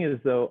 the thing is,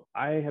 though,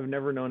 I have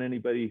never known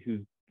anybody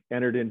who's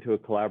entered into a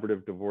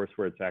collaborative divorce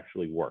where it's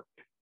actually worked.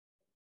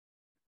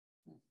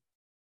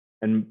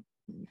 And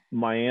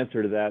my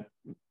answer to that,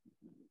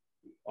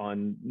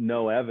 on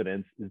no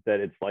evidence, is that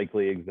it's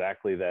likely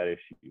exactly that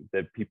issue,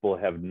 that people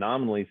have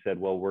nominally said,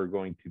 well, we're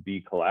going to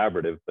be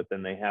collaborative, but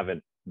then they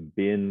haven't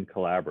been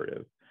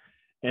collaborative.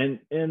 And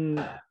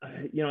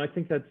you know, I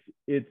think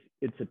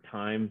it's a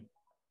time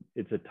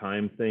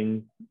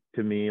thing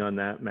to me on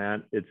that,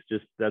 Matt. It's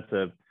just, that's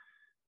a,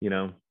 you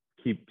know,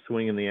 keep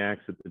swinging the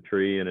axe at the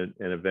tree, and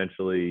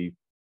eventually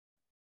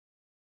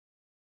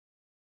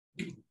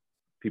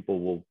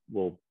people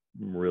will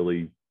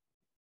really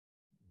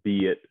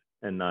be it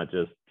and not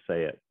just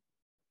say it.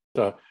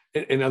 So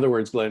in other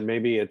words, Glenn,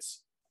 maybe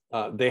it's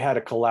they had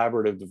a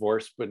collaborative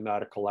divorce, but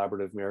not a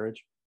collaborative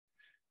marriage.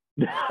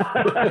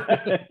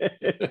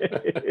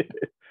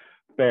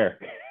 Fair.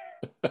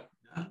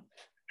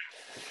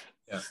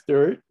 Yeah.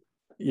 Stuart,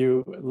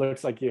 you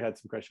looks like you had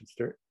some questions,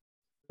 Stuart.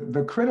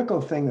 The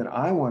critical thing that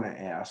I want to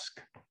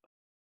ask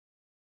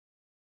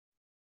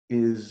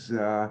is,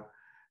 so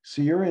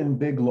you're in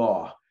big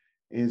law,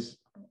 is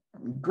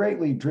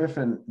greatly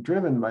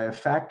driven by a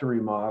factory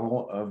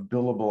model of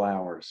billable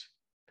hours,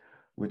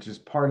 which is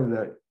part of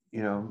the,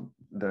 you know,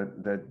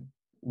 the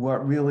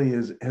what really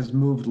has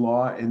moved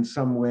law in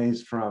some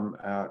ways from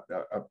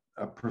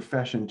a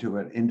profession to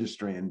an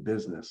industry and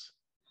business.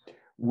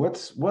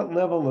 What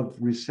level of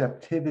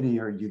receptivity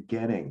are you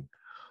getting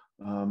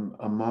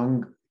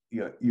among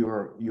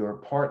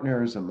your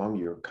partners, among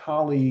your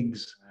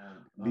colleagues,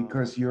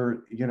 because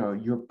you're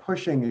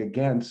pushing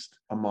against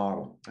a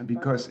model?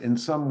 Because in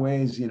some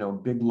ways, you know,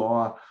 big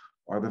law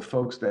are the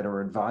folks that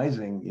are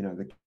advising, you know,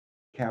 the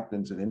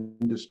captains of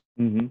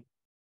industry,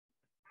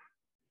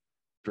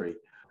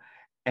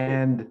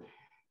 and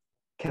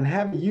can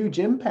have a huge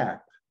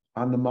impact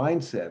on the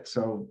mindset.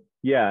 So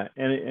yeah,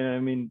 and I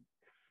mean,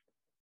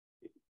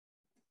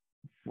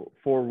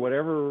 for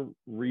whatever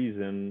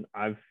reason,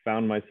 I've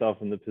found myself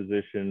in the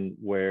position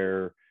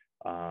where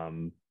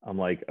I'm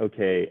like,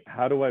 okay,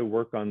 how do I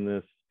work on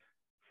this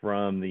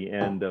from the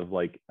end of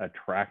like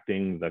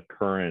attracting the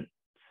current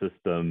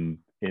system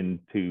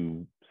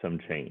into some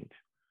change?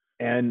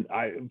 And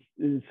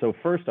so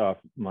first off,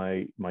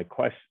 my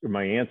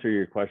answer to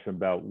your question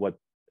about what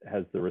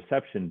has the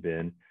reception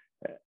been,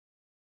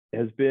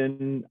 has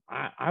been,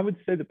 I would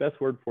say the best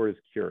word for it is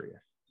curious,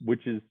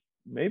 which is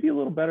maybe a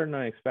little better than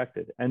I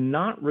expected, and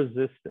not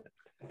resistant.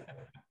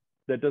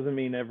 That doesn't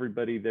mean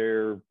everybody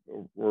there,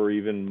 or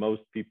even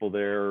most people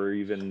there, or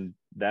even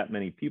that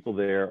many people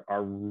there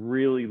are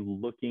really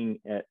looking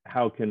at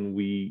how can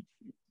we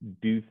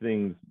do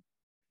things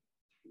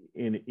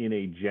in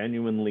a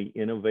genuinely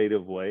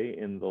innovative way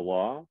in the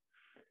law.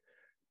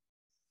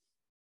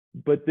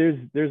 But there's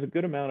a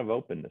good amount of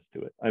openness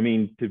to it. I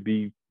mean, to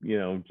be, you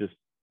know, just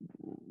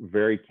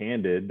very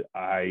candid,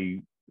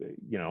 I,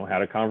 you know,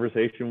 had a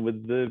conversation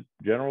with the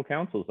general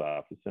counsel's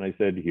office, and I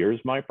said, here's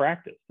my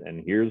practice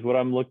and here's what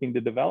I'm looking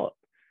to develop,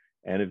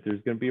 and if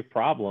there's going to be a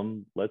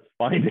problem, let's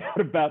find out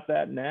about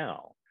that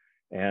now.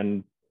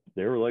 And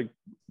they were like,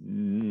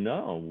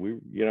 no,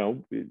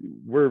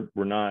 we're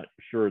not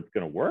sure it's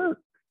going to work,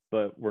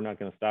 but we're not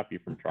going to stop you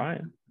from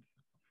trying.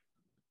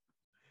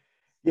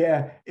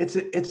 Yeah, it's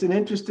an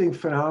interesting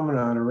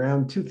phenomenon.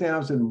 Around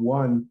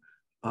 2001,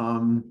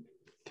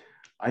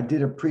 I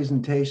did a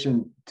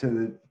presentation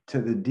to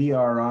the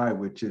DRI,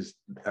 which is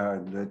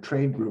the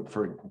trade group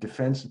for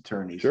defense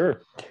attorneys.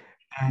 Sure.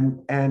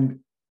 And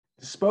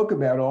spoke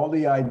about all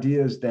the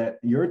ideas that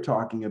you're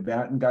talking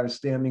about and got a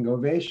standing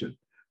ovation.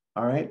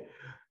 All right,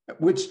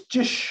 which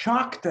just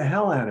shocked the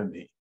hell out of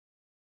me.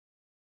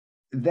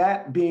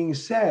 That being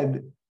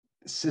said,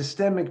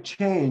 systemic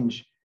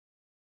change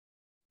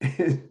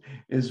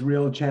is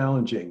real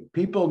challenging.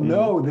 People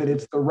know that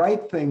it's the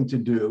right thing to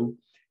do,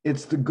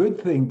 it's the good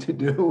thing to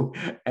do,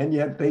 and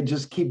yet they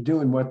just keep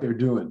doing what they're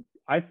doing.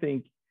 I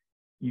think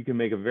you can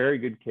make a very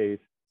good case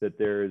that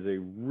there is a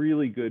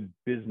really good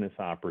business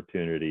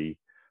opportunity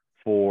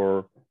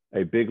for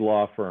a big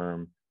law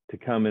firm to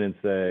come in and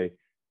say,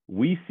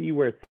 we see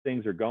where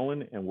things are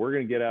going, and we're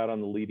going to get out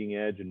on the leading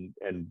edge, and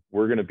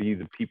we're going to be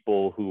the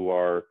people who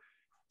are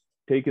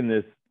taking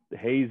this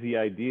hazy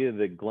idea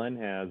that Glen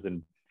has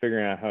and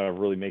figuring out how to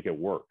really make it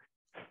work.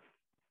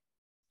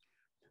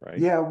 Right?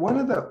 Yeah, one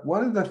of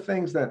the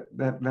things that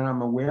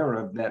I'm aware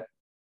of that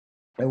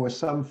there were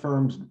some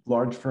firms,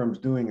 large firms,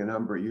 doing a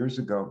number of years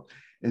ago,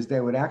 is they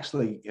would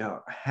actually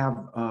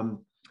have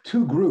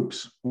two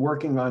groups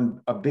working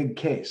on a big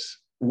case.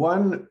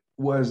 One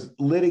was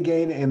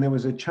litigating, and there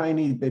was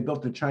they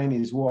built a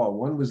Chinese wall.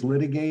 One was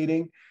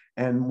litigating,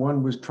 and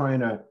one was trying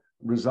to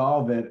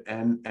resolve it.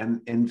 And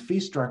in fee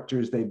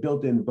structures, they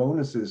built in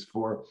bonuses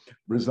for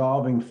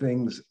resolving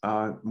things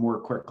more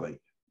quickly.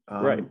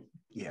 Right.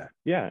 Yeah.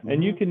 Yeah.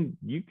 And you can,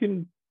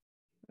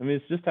 I mean,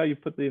 it's just how you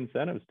put the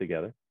incentives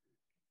together.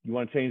 You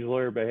want to change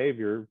lawyer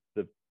behavior,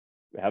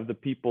 have the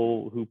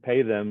people who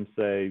pay them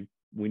say,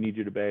 we need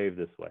you to behave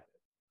this way.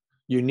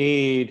 You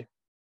need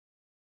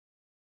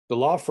the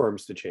law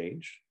firms to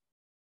change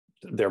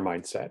their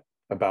mindset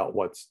about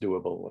what's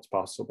doable, what's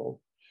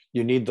possible.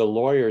 You need the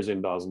lawyers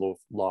in those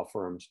law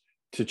firms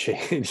to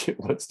change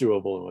what's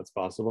doable and what's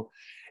possible.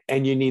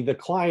 And you need the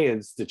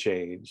clients to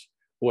change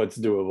what's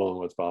doable and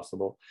what's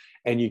possible.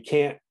 And you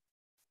can't,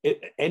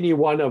 any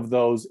one of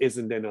those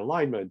isn't in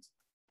alignment,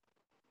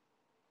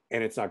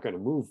 and it's not going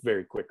to move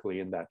very quickly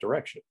in that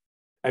direction.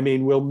 I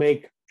mean, we'll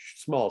make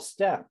small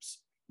steps,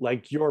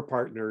 like your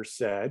partner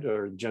said,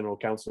 or general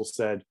counsel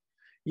said,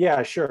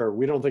 yeah, sure,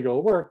 we don't think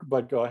it'll work,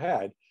 but go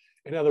ahead.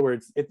 In other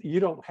words, you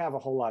don't have a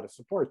whole lot of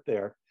support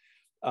there,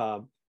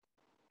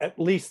 at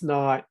least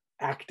not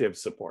active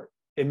support.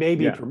 It may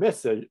be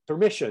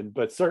permission,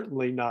 but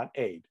certainly not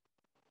aid.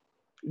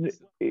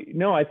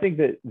 No, I think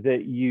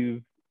that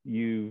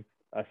you've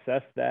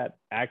assessed that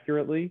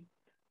accurately.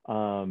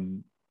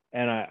 And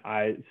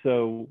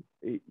so,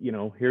 you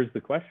know, here's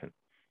the question.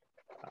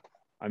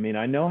 I mean,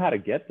 I know how to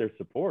get their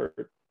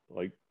support,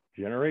 like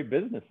generate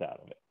business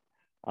out of it.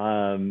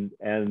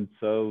 And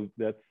so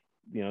that's,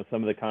 you know,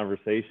 some of the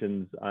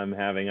conversations I'm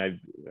having. I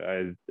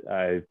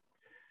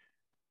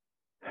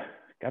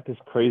got this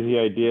crazy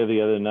idea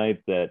the other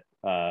night that,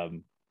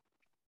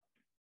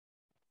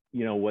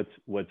 you know,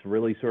 what's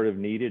really sort of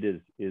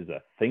needed is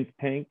a think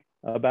tank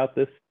about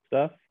this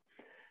stuff.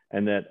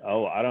 And that,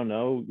 oh, I don't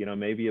know, you know,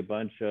 maybe a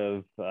bunch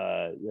of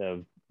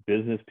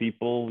business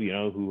people, you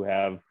know, who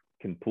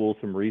can pool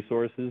some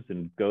resources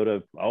and go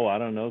to, oh, I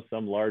don't know,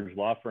 some large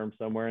law firm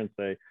somewhere and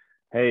say,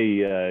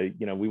 hey,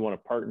 you know, we want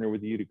to partner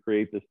with you to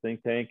create this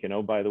think tank. And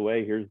oh, by the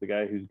way, here's the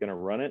guy who's going to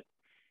run it.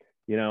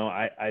 You know,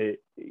 I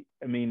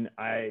mean,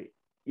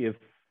 if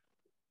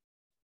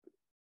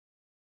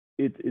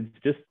it's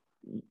just,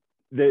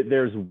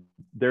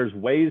 there's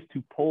ways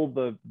to pull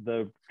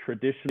the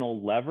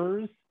traditional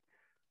levers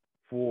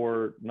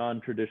for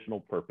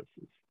non-traditional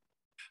purposes.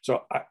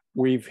 So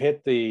we've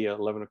hit the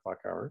 11 o'clock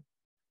hour,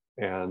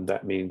 and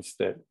that means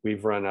that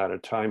we've run out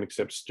of time,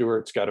 except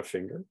Stuart's got a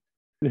finger.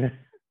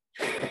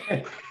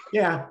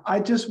 Yeah, I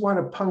just want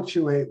to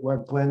punctuate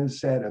what Glenn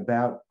said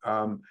about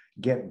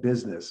get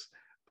business,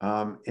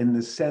 in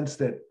the sense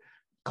that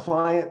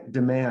client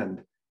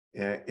demand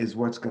is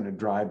what's going to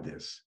drive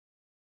this,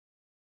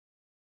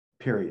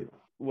 period.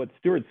 What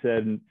Stuart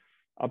said, and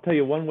I'll tell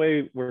you one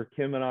way where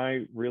Kim and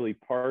I really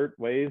part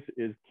ways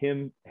is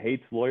Kim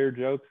hates lawyer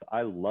jokes.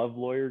 I love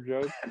lawyer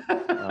jokes.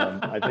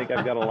 I think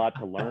I've got a lot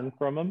to learn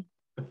from him.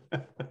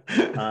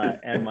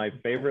 And my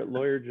favorite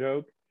lawyer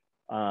joke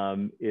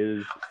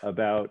is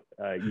about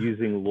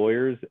using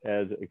lawyers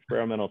as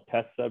experimental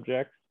test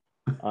subjects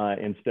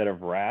instead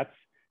of rats.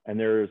 And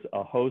there's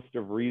a host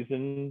of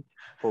reasons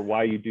for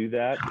why you do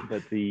that.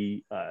 But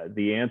the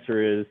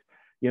answer is,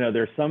 you know,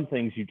 there's some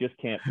things you just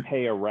can't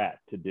pay a rat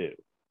to do.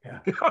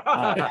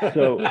 Yeah.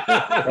 So,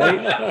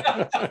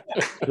 right?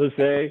 So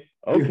say,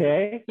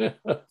 okay,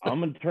 I'm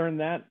going to turn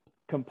that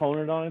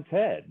component on its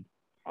head.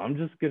 I'm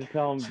just going to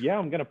tell them, yeah,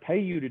 I'm going to pay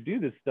you to do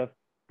this stuff,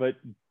 but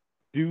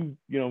do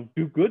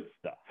good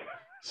stuff.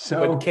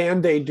 So, but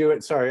can they do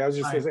it? Sorry, I was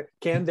just going to say,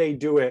 can they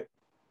do it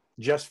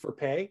just for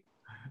pay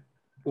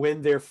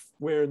when their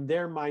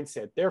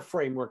mindset, their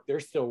framework,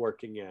 they're still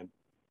working in?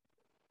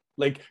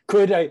 Like,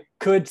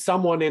 could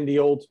someone in the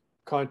old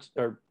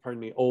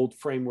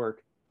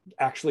framework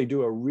actually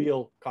do a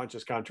real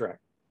conscious contract?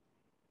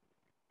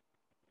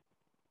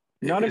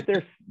 Not if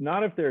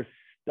they're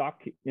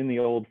stuck in the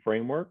old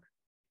framework.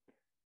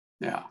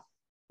 Yeah.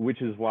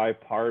 Which is why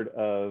part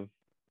of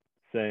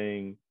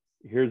saying,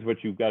 here's what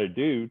you've got to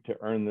do to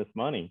earn this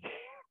money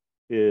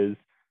is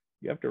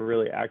you have to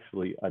really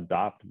actually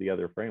adopt the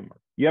other framework.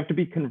 You have to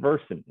be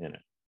conversant in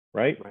it,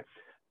 right?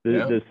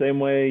 The same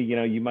way, you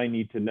know, you might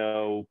need to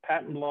know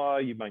patent law,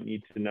 you might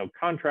need to know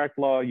contract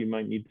law, you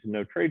might need to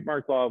know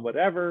trademark law,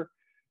 whatever.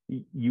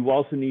 You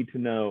also need to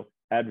know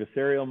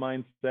adversarial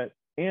mindset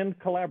and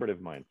collaborative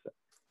mindset.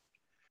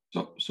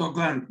 So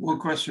Glenn, one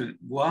question: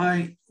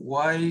 Why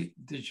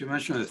did you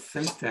mention a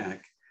think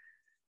tank?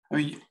 I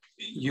mean,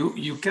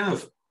 you kind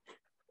of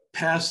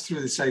passed through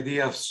this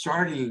idea of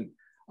starting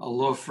a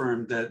law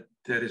firm that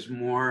is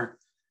more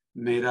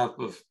made up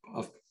of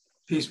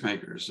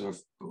peacemakers or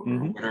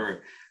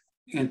whatever,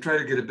 and try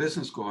to get a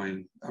business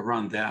going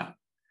around that.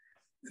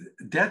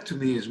 That to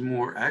me is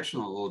more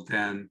actionable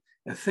than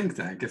a think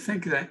tank. A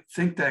think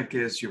tank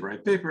is you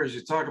write papers,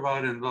 you talk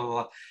about it, and blah, blah,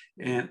 blah.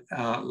 And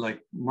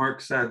like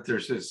Mark said,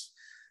 there's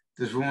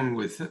this woman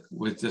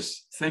with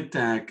this think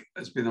tank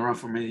that's been around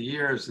for many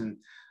years, and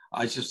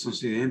I just don't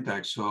see the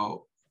impact.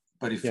 So,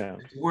 but if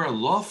we're a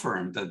law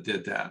firm that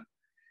did that,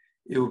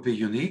 it would be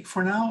unique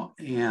for now.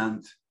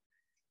 And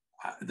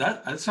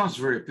that sounds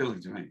very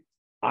appealing to me.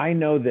 I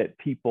know that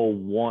people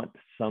want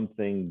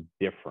something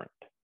different.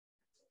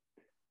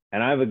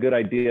 And I have a good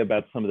idea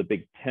about some of the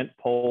big tent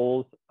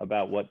poles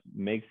about what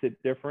makes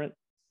it different.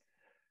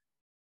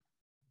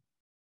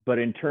 But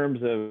in terms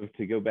of,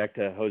 to go back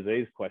to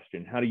Jose's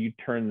question, how do you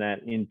turn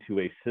that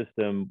into a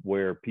system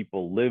where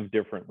people live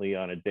differently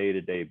on a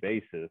day-to-day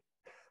basis?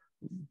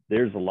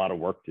 There's a lot of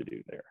work to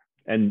do there.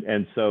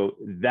 And so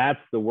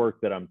that's the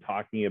work that I'm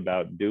talking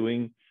about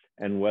doing.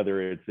 and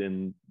whether it's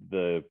in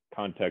the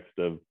context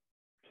of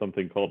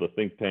something called a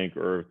think tank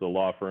or the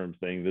law firm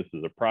saying this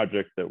is a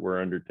project that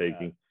we're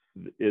undertaking,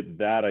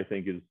 that I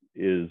think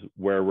is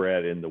where we're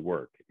at in the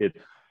work.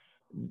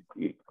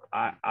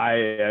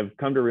 I have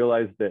come to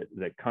realize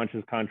that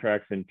conscious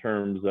contracts in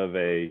terms of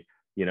a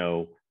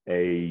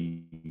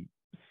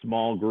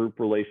small group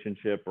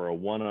relationship or a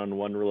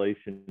one-on-one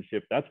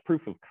relationship, that's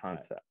proof of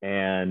concept.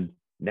 And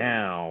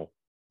now,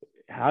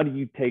 how do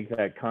you take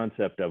that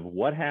concept of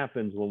what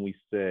happens when we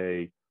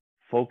say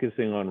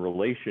focusing on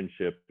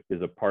relationship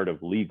is a part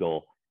of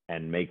legal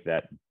and make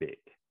that big?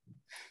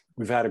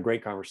 We've had a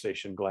great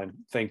conversation, Glenn.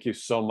 Thank you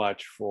so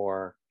much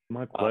for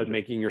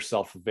making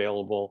yourself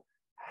available,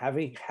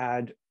 having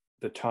had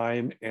the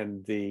time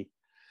and the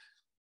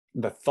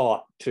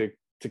thought to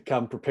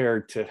come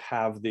prepared to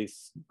have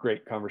this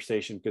great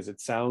conversation, because it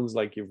sounds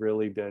like you've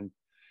really been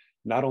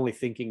not only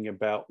thinking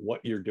about what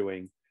you're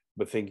doing,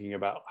 but thinking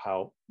about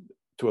how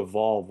to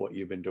evolve what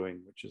you've been doing,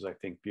 which is, I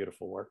think,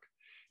 beautiful work.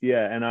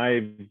 Yeah, and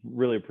I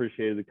really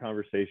appreciated the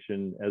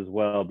conversation as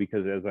well,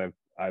 because as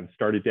I've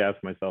started to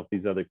ask myself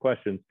these other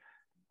questions,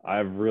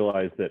 I've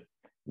realized that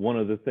one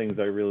of the things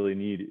I really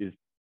need is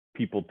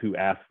people to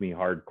ask me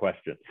hard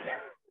questions.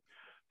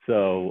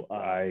 So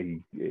I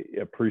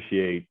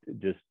appreciate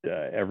just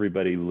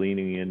everybody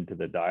leaning into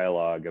the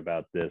dialogue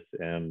about this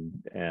and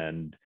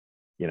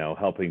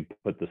helping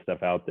put the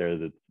stuff out there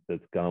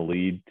that's going to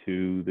lead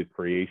to the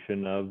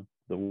creation of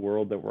the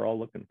world that we're all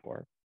looking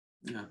for.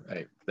 Yeah.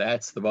 Right.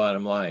 That's the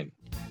bottom line.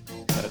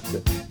 That's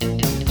it.